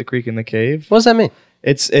show at the Creek in the Cave. What does that mean?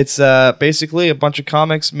 It's basically a bunch of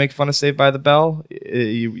comics make fun of Saved by the Bell.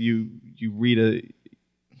 You read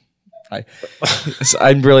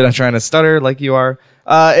I'm really not trying to stutter like you are.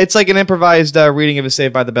 It's like an improvised reading of a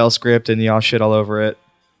Saved by the Bell script, and y'all shit all over it.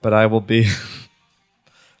 But I'll be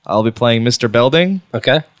playing Mr. Belding.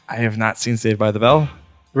 Okay. I have not seen Saved by the Bell.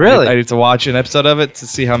 Really? I need to watch an episode of it to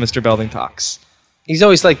see how Mr. Belding talks. He's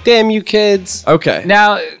always like, "Damn you kids." Okay.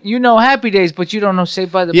 Now, Happy Days, but you don't know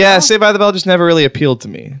Saved by the Bell? Yeah, Saved by the Bell just never really appealed to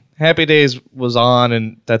me. Happy Days was on,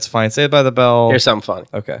 and that's fine. Saved by the Bell. Here's something funny.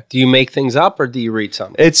 Okay. Do you make things up, or do you read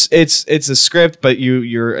something? It's a script, but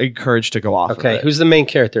you're encouraged to go off of it. Who's the main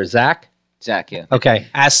character? Zach? Zach, yeah. Okay,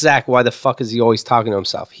 ask Zach why the fuck is he always talking to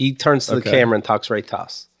himself? He turns to the camera and talks right to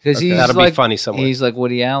us. Because that'll be funny somewhere. He's like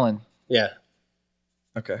Woody Allen. Yeah.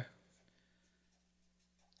 Okay.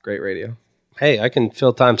 Great radio. Hey, I can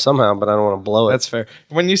fill time somehow, but I don't want to blow it. That's fair.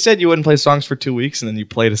 When you said you wouldn't play songs for 2 weeks and then you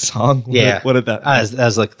played a song, what did that mean?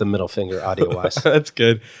 As like the middle finger audio-wise. That's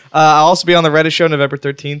good. I'll also be on the Reddit show November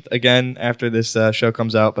 13th, again, after this show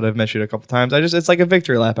comes out, but I've mentioned it a couple times. It's like a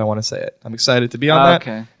victory lap, I want to say it. I'm excited to be on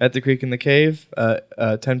that at the Creek in the Cave,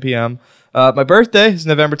 10 p.m. My birthday is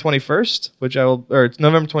November 21st, it's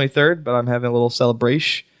November 23rd, but I'm having a little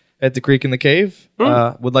celebration at the Creek in the Cave.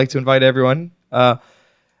 Would like to invite everyone.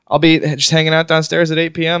 I'll be just hanging out downstairs at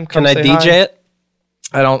 8 p.m. Can I DJ it?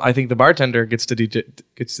 I think the bartender gets to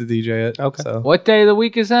DJ it. Okay. So. What day of the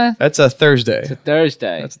week is that? That's a Thursday. It's a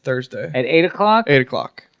Thursday. That's a Thursday. At 8 o'clock? 8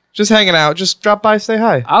 o'clock. Just hanging out. Just drop by, say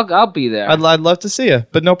hi. I'll be there. I'd love to see you,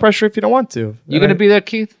 but no pressure if you don't want to. You gonna be there,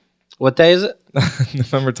 Keith? What day is it?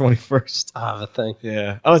 November 21st. The thing.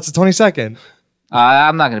 Yeah. Oh, it's the 22nd.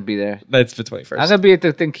 I'm not gonna be there. That's the 21st. I'm gonna be at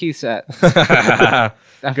the thing Keith's at.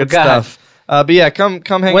 Good stuff. But yeah, come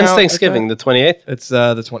hang out. When's Thanksgiving? The 28th? It's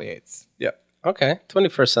the 28th. Yeah. Okay.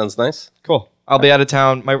 21st sounds nice. Cool. I'll be out of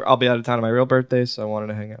town. I'll be out of town on my real birthday, so I wanted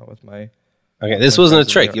to hang out with my. Okay, this wasn't a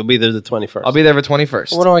trick. You'll be there the 21st. I'll be there for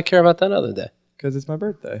 21st. What do I care about that other day? Because it's my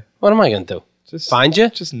birthday. What am I going to do? Just find you?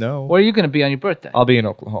 Just no. Where are you going to be on your birthday? I'll be in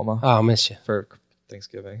Oklahoma. Oh, I'll miss you. For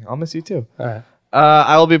Thanksgiving. I'll miss you too. All right.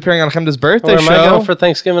 I will be appearing on Chemda's birthday Where show. am I going for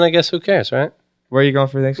Thanksgiving? I guess who cares, right? Where are you going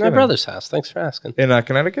for Thanksgiving? My brother's house. Thanks for asking. In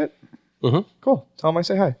Connecticut? Mm-hmm. Cool. Tell him I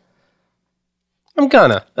say hi. I'm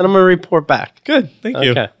gonna, and I'm gonna report back. Good. Thank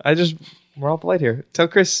you. Okay. We're all polite here. Tell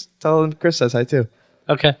him Chris says hi too.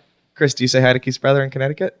 Okay. Chris, do you say hi to Keith's brother in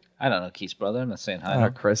Connecticut? I don't know Keith's brother. I'm not saying hi.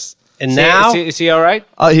 Chris. And now, is he all right?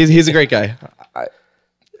 Oh, he's a great guy.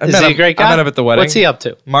 is he a great guy? I met him at the wedding. What's he up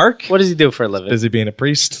to? Mark? What does he do for a living? Busy being a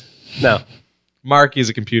priest. No, Mark, he's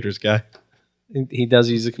a computers guy. he does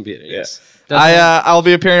use a computer. Yes. I'll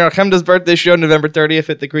be appearing on Chemda's birthday show November 30th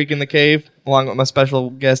at the Creek in the Cave, along with my special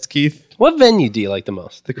guest Keith. What venue do you like the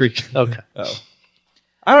most? The Creek. Okay. Oh.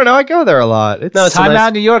 I don't know. I go there a lot. It's Time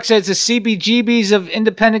Out New York says the CBGBs of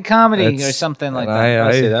independent comedy or something like that.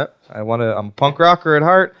 I see that. I'm a punk rocker at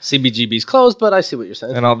heart. CBGB's closed, but I see what you're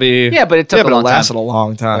saying. And I'll be... Yeah, but it took a long time. lasted a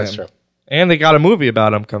long time. That's true. And they got a movie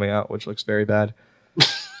about him coming out, which looks very bad.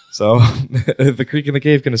 So, the Creek in the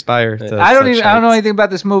Cave can aspire to... I don't know anything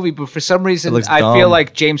about this movie, but for some reason, I feel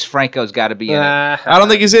like James Franco's got to be in it. I don't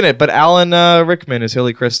think he's in it, but Alan Rickman is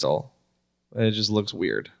Hilly Crystal. It just looks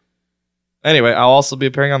weird. Anyway, I'll also be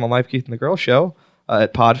appearing on the Live Keith and the Girl show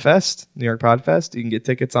at Podfest, New York Podfest. You can get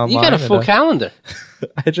tickets online. You got a full calendar.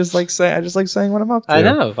 I just like saying what I'm up to. I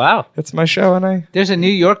know. Wow. It's my show, and There's a New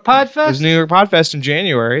York Podfest? There's New York Podfest in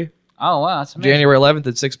January. Oh, wow. That's amazing. January 11th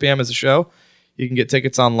at 6 p.m. is the show. You can get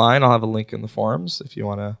tickets online. I'll have a link in the forums if you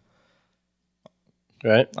want to.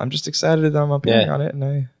 Right. I'm just excited that I'm appearing on it,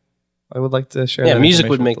 and I would like to share. Yeah, that music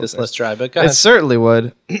would information make with this listeners. less dry, but go ahead. It certainly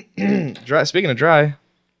would. Dry. Speaking of dry,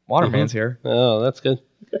 Waterman's here. Oh, that's good.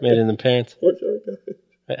 Made an appearance.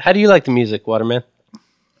 How do you like the music, Waterman?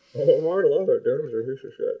 Oh, I love it. Domes are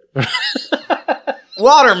piece of shit.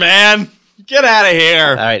 Waterman, get out of here.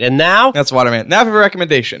 All right, and now? That's Waterman. Now for a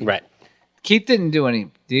recommendation. Right. Keith didn't do any.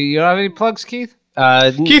 Do you have any plugs, Keith?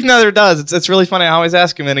 Keith neither does. It's really funny. I always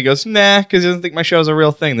ask him, and he goes, nah, because he doesn't think my show is a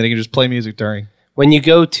real thing, that he can just play music during. When you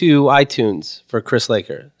go to iTunes for Chris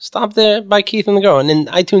Laker, stop there by Keith and the Girl. And then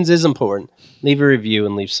iTunes is important. Leave a review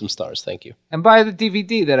and leave some stars. Thank you. And buy the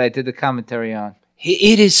DVD that I did the commentary on.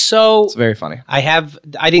 It is so... It's very funny. I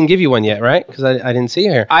didn't give you one yet, right? Because I didn't see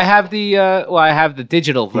you here. I have the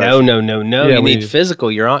digital version. No. Yeah, you need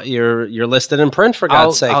physical. You're listed in print, for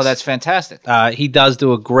God's sake. Oh, that's fantastic. He does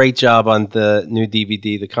do a great job on the new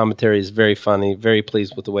DVD. The commentary is very funny. Very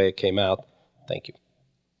pleased with the way it came out. Thank you.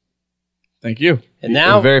 Thank you. And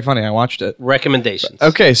now... It was very funny. I watched it. Recommendations.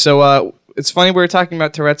 Okay, so it's funny we were talking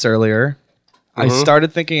about Tourette's earlier. I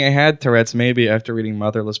started thinking I had Tourette's maybe after reading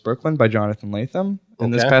Motherless Brooklyn by Jonathan Latham.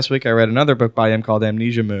 And this past week I read another book by him called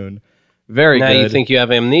Amnesia Moon. Very good. Now you think you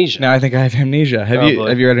have amnesia. Now I think I have amnesia. Have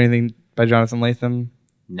you read anything by Jonathan Latham?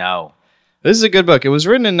 No. This is a good book. It was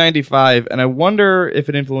written in 95, and I wonder if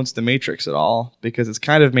it influenced The Matrix at all, because it's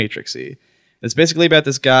kind of Matrix-y. It's basically about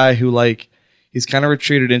this guy who, he's kind of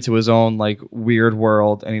retreated into his own, weird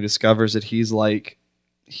world, and he discovers that he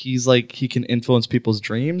can influence people's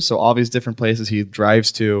dreams. So all these different places he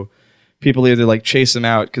drives to, people either chase him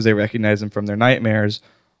out because they recognize him from their nightmares,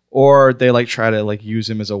 or they try to use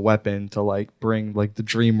him as a weapon to bring the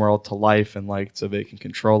dream world to life and so they can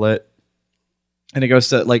control it. And it goes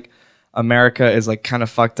to America is kind of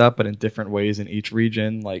fucked up, but in different ways in each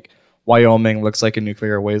region. Wyoming looks like a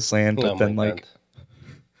nuclear wasteland, but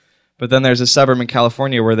but then there's a suburb in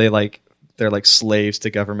California where they're slaves to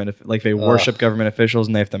government. They worship government officials,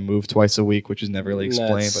 and they have to move twice a week, which is never really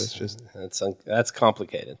explained. But it's just that's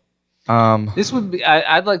complicated. This would be.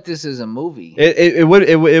 I'd like this as a movie. It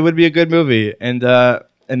would be a good movie, and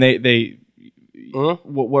they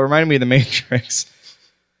what reminded me of The Matrix.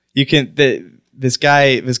 This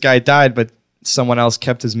guy died, but someone else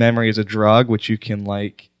kept his memory as a drug, which you can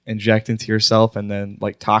inject into yourself and then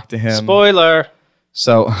talk to him. Spoiler.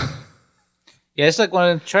 So. Yeah, it's like one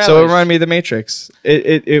of the trailers. So it reminded me of The Matrix.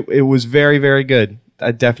 It was very, very good.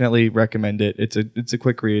 I definitely recommend it. It's a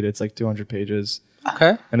quick read. It's 200 pages.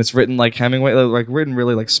 Okay. And it's written like Hemingway, written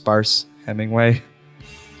really sparse Hemingway-ish.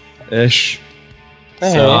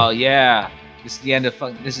 Hey. Oh yeah, this is the end of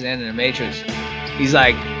The Matrix. He's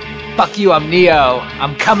like, "Fuck you, I'm Neo.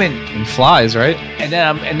 I'm coming." And flies, right? And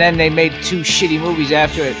then they made 2 shitty movies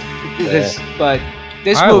after it. But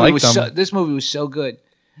this movie was so good.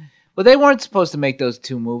 Well, they weren't supposed to make those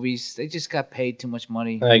 2 movies. They just got paid too much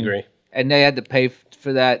money. I agree. and they had to pay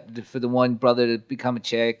for that for the one brother to become a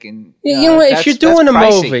chick. And you know what? If you're doing a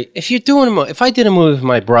movie, if I did a movie with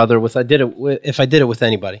my brother, if I did it with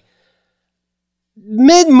anybody,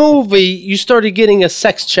 mid movie you started getting a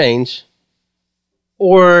sex change,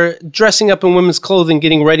 or dressing up in women's clothing,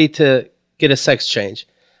 getting ready to get a sex change,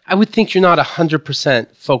 I would think you're not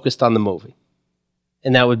 100% focused on the movie,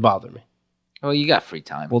 and that would bother me. Well, you got free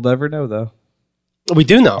time. We'll never know, though. We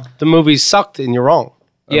do know the movies sucked, and you're wrong.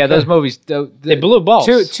 Yeah, those movies they blew balls.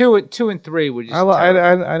 Two and three were just. I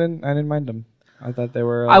didn't mind them. I thought they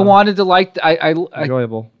were. I wanted to like.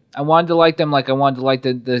 Enjoyable. I wanted to like them like I wanted to like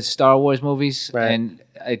the Star Wars movies, right. and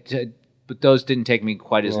but those didn't take me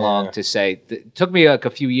quite as long to say. It took me like a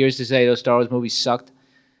few years to say those Star Wars movies sucked.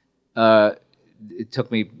 It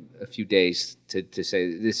took me a few days to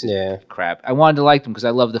say this is crap. I wanted to like them because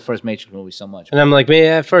I love the first Matrix movie so much. And I'm like,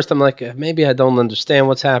 at first I'm like, maybe I don't understand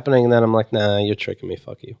what's happening, and then I'm like, nah, you're tricking me.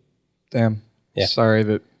 Fuck you. Damn. Yeah. Sorry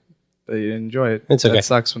that you didn't enjoy it. It's okay. It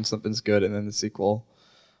sucks when something's good and then the sequel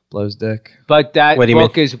blows dick. But that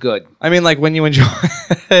book is good. I mean, like when you enjoy,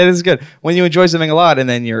 it is good. When you enjoy something a lot and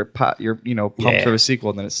then you're pumped for a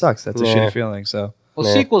sequel and then it sucks. That's a shitty feeling. So.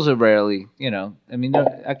 Well, sequels are rarely, I mean,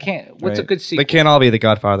 I can't. What's a good sequel? They can't all be The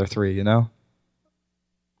Godfather 3,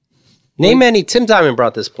 Name any. Tim Diamond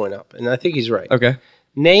brought this point up, and I think he's right. Okay.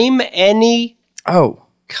 Name any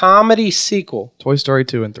comedy sequel. Toy Story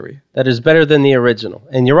 2 and 3. That is better than the original.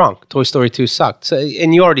 And you're wrong. Toy Story 2 sucked. So,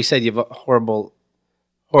 and you already said you have a horrible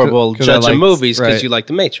judge of movies because you like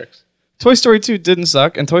The Matrix. Toy Story 2 didn't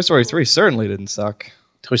suck, and Toy Story 3 certainly didn't suck.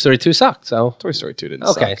 Toy Story 2 sucked, so. Toy Story 2 didn't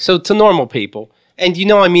suck. Okay, so to normal people. And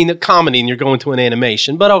I mean a comedy, and you're going to an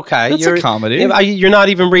animation, but okay. It's a comedy. You're not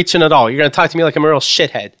even reaching at all. You're going to talk to me like I'm a real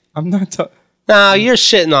shithead. I'm not. No, you're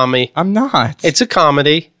shitting on me. I'm not. It's a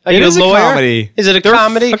comedy. Are it you is a lawyer? A comedy. Is it a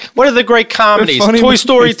comedy? What are the great comedies? Toy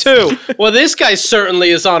Story 2. Well, this guy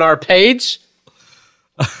certainly is on our page.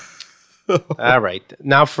 All right.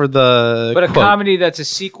 Now for the But quote. A comedy that's a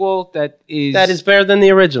sequel that is better than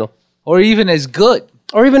the original. Or even as good.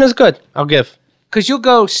 Or even as good. I'll give. Because you'll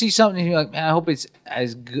go see something and you're like, man, I hope it's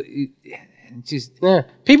as good.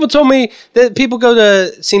 People told me that people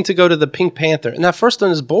seem to go to the Pink Panther, and that first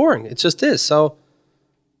one is boring. It just is. So,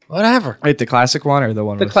 whatever. Wait, the classic one or the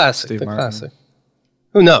one? The with classic. Steve The Martin? classic.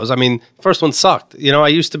 Who knows? I mean, first one sucked. I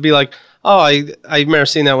used to be like, I remember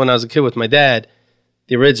seeing that when I was a kid with my dad,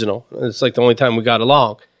 the original. It's like the only time we got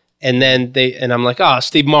along. And then I'm like,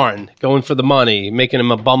 Steve Martin going for the money, making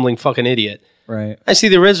him a bumbling fucking idiot. Right. I see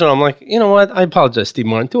the original. I'm like, you know what? I apologize, Steve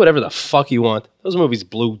Martin. Do whatever the fuck you want. Those movies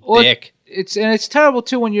blew dick. It's terrible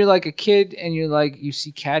too when you're like a kid and you're like you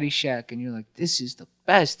see Caddyshack and you're like, this is the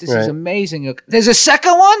best. This is amazing. You're like, there's a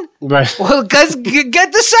second one? Right. Well, guys,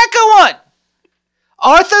 get the second one.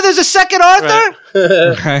 Arthur, there's a second Arthur?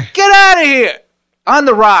 Right. Get out of here. On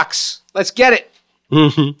the rocks. Let's get it.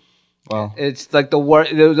 Mm-hmm. Well, it's like the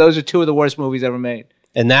worst. Those are two of the worst movies ever made.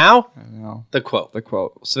 And now, I know. The quote.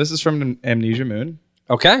 So this is from Amnesia Moon.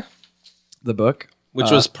 Okay. The book.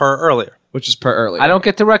 Which was per earlier. I don't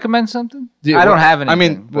get to recommend something? I don't have anything. I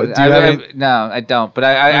mean, do you have any? No, I don't. But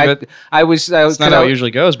I was... It's not how it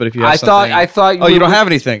usually goes, but if you have something... I thought you don't have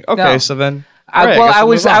anything. Okay, no. So then... I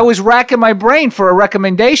was racking my brain for a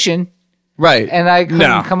recommendation. Right. And I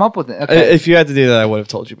couldn't come up with it. Okay. If you had to do that, I would have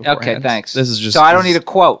told you beforehand. Okay, thanks. This is just... So I don't need a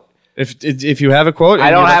quote. If you have a quote... I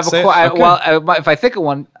don't have a quote. Well, if I think of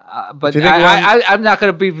one... but I'm not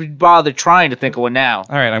going to be bothered trying to think of one now.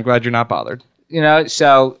 All right, I'm glad you're not bothered.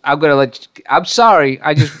 So I'm going to let you, I'm sorry.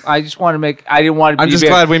 I just want to make... I didn't want to be... I'm just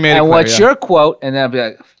glad we made it clear. And what's your quote? And then I'll be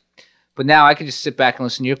like... But now I can just sit back and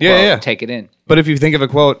listen to your quote and take it in. But if you think of a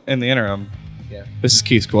quote in the interim... This is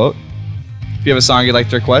Keith's quote. If you have a song you'd like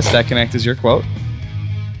to request, that can act as your quote.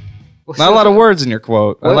 Not a lot of words in your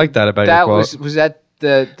quote. I like that about your quote. Was that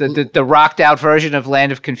the rocked out version of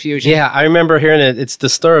Land of Confusion? Yeah, I remember hearing it. It's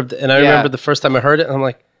Disturbed. And I remember the first time I heard it, and I'm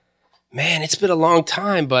like, man, it's been a long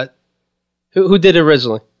time, but who did it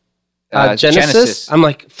originally? Genesis? I'm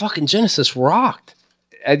like, fucking Genesis rocked.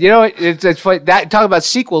 It's funny. Talk about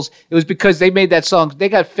sequels. It was because they made that song. They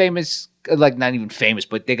got famous, like not even famous,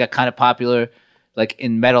 but they got kind of popular, like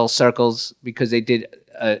in metal circles because they did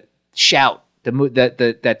Shout,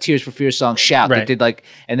 that Tears for Fears song, Shout. Right. They did like,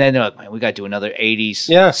 and then they're like, man, we got to do another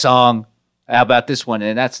 '80s song. How about this one?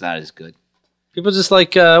 And that's not as good. People just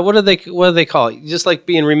like what do they call it? Just like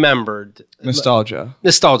being remembered. Nostalgia.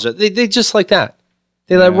 They just like that.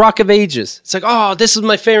 They like Rock of Ages. It's like, oh, this is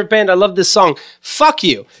my favorite band. I love this song. Fuck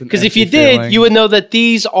you. Because if you did, you would know that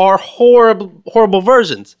these are horrible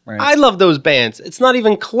versions. Right. I love those bands. It's not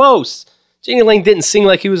even close. Jenny Lane didn't sing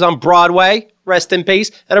like he was on Broadway, rest in peace,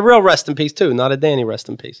 and a real rest in peace too, not a Danny rest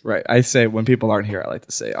in peace. Right. I say when people aren't here, I like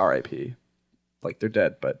to say R.I.P. Like they're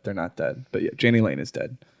dead, but they're not dead. But yeah, Janie Lane is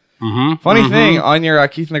dead. Funny thing, on your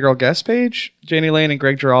Keith and the Girl guest page, Janie Lane and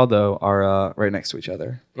Greg Giraldo are right next to each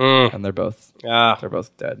other, and they're both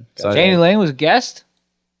dead. So Janie Lane was a guest?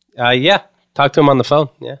 Yeah. Talked to him on the phone.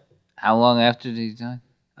 Yeah. How long after did he die?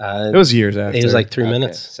 it was years after. It was like 3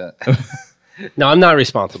 minutes. So, No, I'm not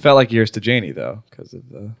responsible. Felt like years to Janie though, because of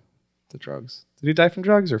the drugs. Did he die from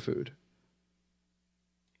drugs or food?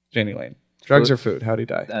 Janie Lane. Drugs or food? How did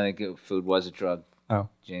he die? I think food was a drug. Oh.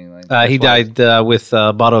 Janie Lane. He died with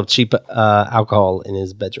a bottle of cheap alcohol in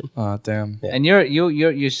his bedroom. Oh, damn. Yeah. And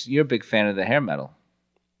you're a big fan of the hair metal.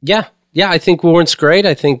 Yeah. I think Warrant's great.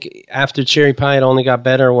 I think after Cherry Pie, it only got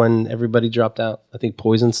better when everybody dropped out. I think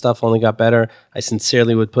Poison stuff only got better. I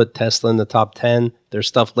sincerely would put Tesla in the top 10. Their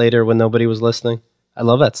stuff later when nobody was listening. I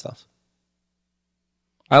love that stuff.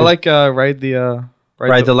 I like Ride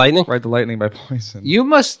the Lightning? Ride the Lightning by Poison. You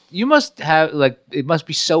must have it must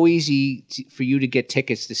be so easy for you to get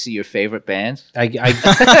tickets to see your favorite bands. I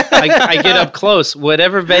get up close.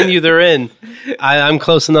 Whatever venue they're in, I'm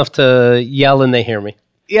close enough to yell and they hear me.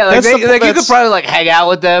 Yeah, you could probably hang out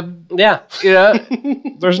with them. Yeah. You know?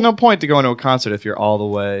 There's no point to going to a concert if you're all the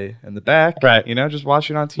way in the back. Right. Just watch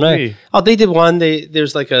it on TV. Right. Oh, they did one.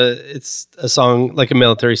 There's it's a song, like a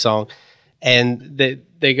military song. And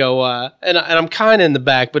they go, and I'm kind of in the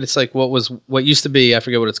back, but it's like what used to be, I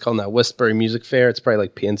forget what it's called now, Westbury Music Fair. It's probably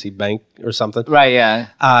like PNC Bank or something. Right, yeah.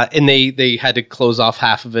 And they had to close off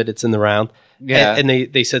half of it. It's in the round. Yeah. And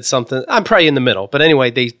they said something. I'm probably in the middle. But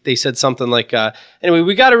anyway, they said something like, anyway,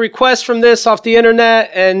 we got a request from this off the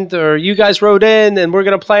internet, or you guys wrote in, and we're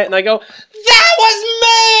going to play it. And I go, that was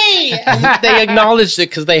me! And they acknowledged it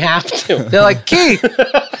because they have to. They're like, Keith,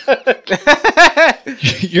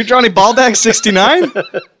 You're Johnny Baldak 69?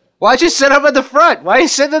 why'd you sit up at the front? Why are you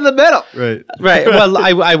sitting in the middle? Right. Right. Well,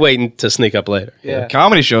 I wait to sneak up later. Yeah.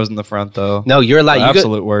 Comedy shows in the front, though. No, you're allowed. The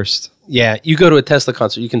absolute worst. Yeah, you go to a Tesla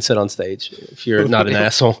concert, you can sit on stage if you're not an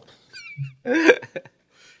asshole.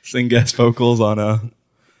 Sing guest vocals on a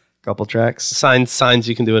couple tracks. Signs,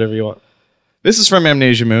 you can do whatever you want. This is from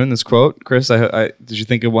Amnesia Moon, this quote. Chris, did you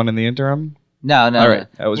think of one in the interim? No. All right,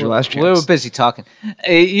 that was your last chance. We were busy talking.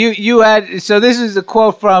 You had, so this is a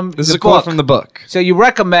quote from This is a quote from the book. So you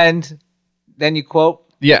recommend, then you quote.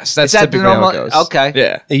 Yes, that's Is that the typically how it normal- goes. okay.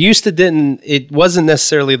 Yeah. It wasn't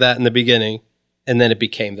necessarily that in the beginning, and then it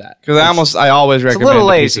became that. Because I always recommend little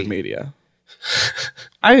a piece lazy. of media.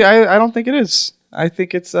 I don't think it is. I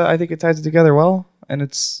think it ties it together well, and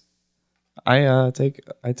it's. I take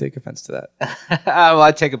offense to that. Well,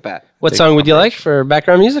 I take it back. What song would you like for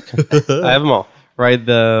background music? I have them all. Ride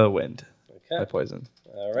the Wind by Poison.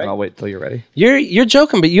 All And right. I'll wait till you're ready. You're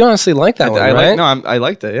joking, but you honestly like that one, I right? I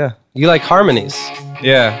liked it. Yeah. You like harmonies.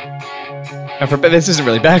 Yeah. But this isn't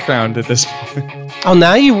really background at this point. Oh,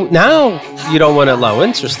 now you don't want it low.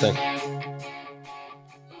 Interesting.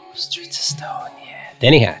 Streets of Stone, yeah.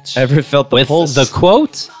 Denny Hatch. Ever felt the With pulse? the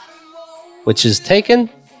quote, which is taken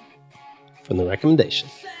from the recommendation.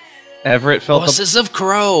 Everett felt the... Horses of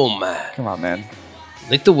Chrome. Come on, man.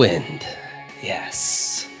 Like the wind.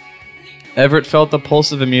 Yes. Everett felt the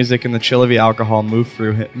pulse of the music and the chill of the alcohol move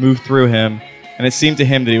through him, and it seemed to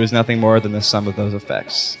him that he was nothing more than the sum of those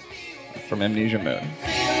effects. From Amnesia Moon.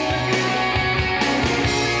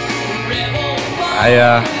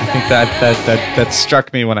 I think that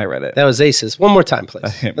struck me when I read it. That was Aces. One more time, please.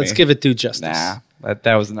 That hit Let's me. give it due justice. Nah,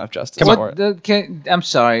 that was enough justice Come for on. it. I'm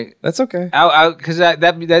sorry. That's okay. Because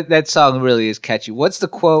that song really is catchy. What's the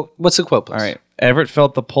quote? What's the quote, please? All right. Everett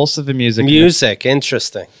felt the pulse of the music. Music.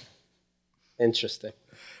 Interesting.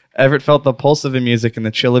 Everett felt the pulse of the music and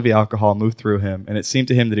the chill of the alcohol move through him, and it seemed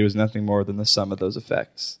to him that he was nothing more than the sum of those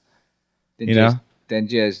effects. Then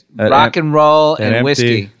just That rock and roll That and empty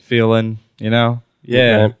whiskey. feeling, yeah.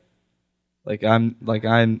 Okay. Like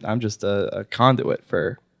I'm just a conduit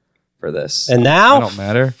for this. And now, I don't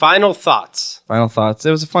matter. final thoughts. Final thoughts.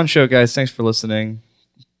 It was a fun show, guys. Thanks for listening.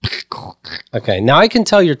 Okay, now I can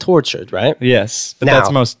tell you're tortured, right? Yes, but Now-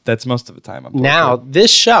 that's most of the time. I'm Now, this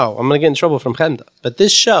show, I'm going to get in trouble from Chemda, but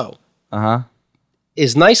this show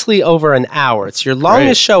is nicely over an hour. It's your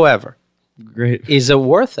longest show ever. Great. Is it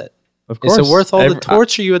worth it? Of course. Is it worth all the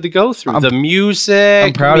torture you had to go through? The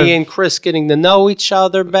music, proud me of- and Chris getting to know each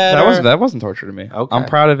other better. That wasn't torture to me. Okay. I'm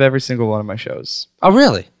proud of every single one of my shows. Oh,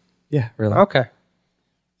 really? Yeah, really. Okay.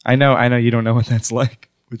 I know you don't know what that's like,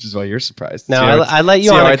 which is why you're surprised. No, See how I let you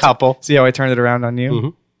see on how a couple. See how I turned it around on you?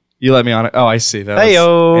 Mhm. You let me on it. Oh, I see. That was-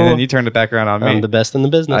 Hey-o. And then you turned it back around on me. I'm the best in the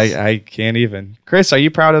business. I can't even. Chris, are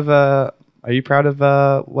you proud of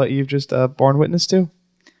what you've just borne witness to?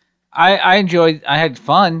 I enjoyed. I had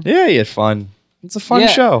fun. Yeah, you had fun. It's a fun Yeah.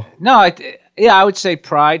 show. No, I would say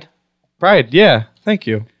Pride. Pride. Yeah. Thank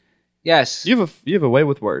you. Yes. You have a way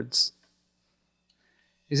with words.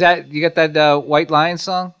 Is that you got that White Lion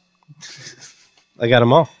song? I got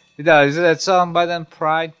them all. No, is it that song by them?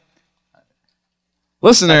 Pride.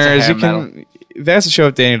 Listeners, hair you can that's the show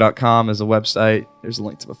at Danny.com is a website. There's a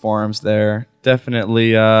link to the forums there.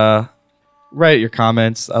 Definitely write your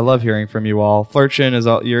comments. I love hearing from you all. Flirchin is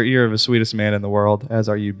you're the sweetest man in the world, as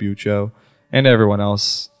are you, Bucho, and everyone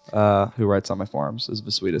else who writes on my forums is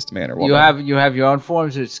the sweetest man or woman. You have your own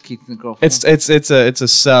forums, or it's Keith and the Girl forum? It's a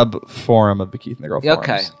sub forum of the Keith and the Girl forums.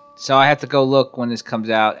 Okay. So I have to go look when this comes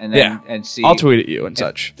out and then and see. I'll tweet at you and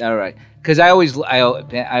such. All right. Because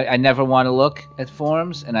I never want to look at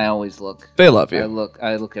forums, and I always look. They love you.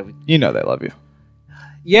 I look every. You know they love you.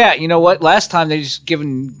 Yeah, you know what? Last time they just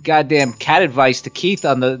given goddamn cat advice to Keith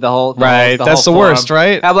on the whole. Right, that's the whole worst, forum.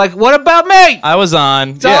 right? I'm like, what about me? I was on.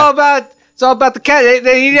 It's all about the cat.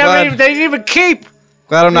 They didn't even keep.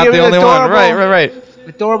 Glad I'm not the only one. Right.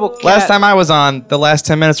 Adorable cat. Last time I was on, the last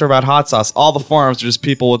 10 minutes were about hot sauce. All the forums are just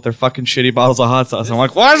people with their fucking shitty bottles of hot sauce. I'm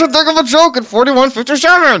like, why is it think of a joke at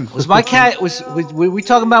 41:57? Was my cat were we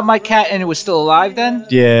talking about my cat and it was still alive then?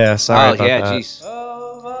 Yeah, sorry about that. Jeez.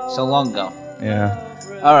 So long ago. Yeah.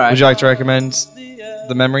 All right. Would you like to recommend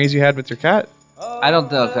the memories you had with your cat? I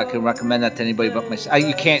don't know if I can recommend that to anybody but myself.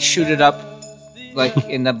 You can't shoot it up like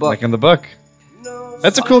in the book. Like in the book.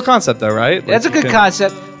 That's a cool concept, though, right? Like That's a good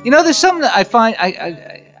concept. You know, there's something that I find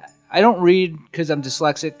I don't read because I'm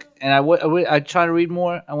dyslexic, and I try to read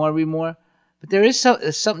more. I want to read more, but there is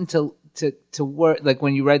something to work. Like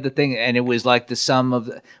when you read the thing, and it was like the sum of.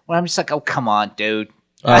 Well, I'm just like, oh come on, dude.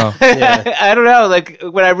 Oh, yeah. I don't know. Like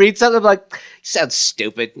when I read something, I'm like, you sound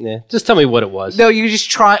stupid. Yeah. Just tell me what it was. No, you just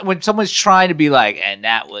try when someone's trying to be like, and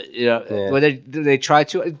that was, when they try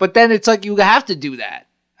to, but then it's like you have to do that,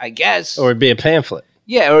 I guess. Or it'd be a pamphlet.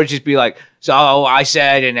 Yeah, or just be like, so I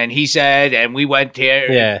said, and then he said, and we went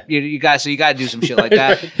here. Yeah, you got to do some shit like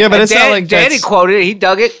that. Yeah, but and it's not like Danny quoted it. He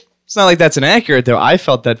dug it. It's not like that's inaccurate, though. I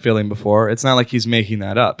felt that feeling before. It's not like he's making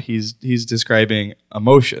that up. He's describing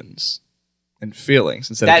emotions and feelings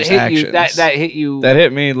instead of just actions. That hit you. That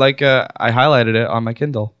hit me like I highlighted it on my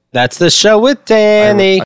Kindle. That's the show with Danny.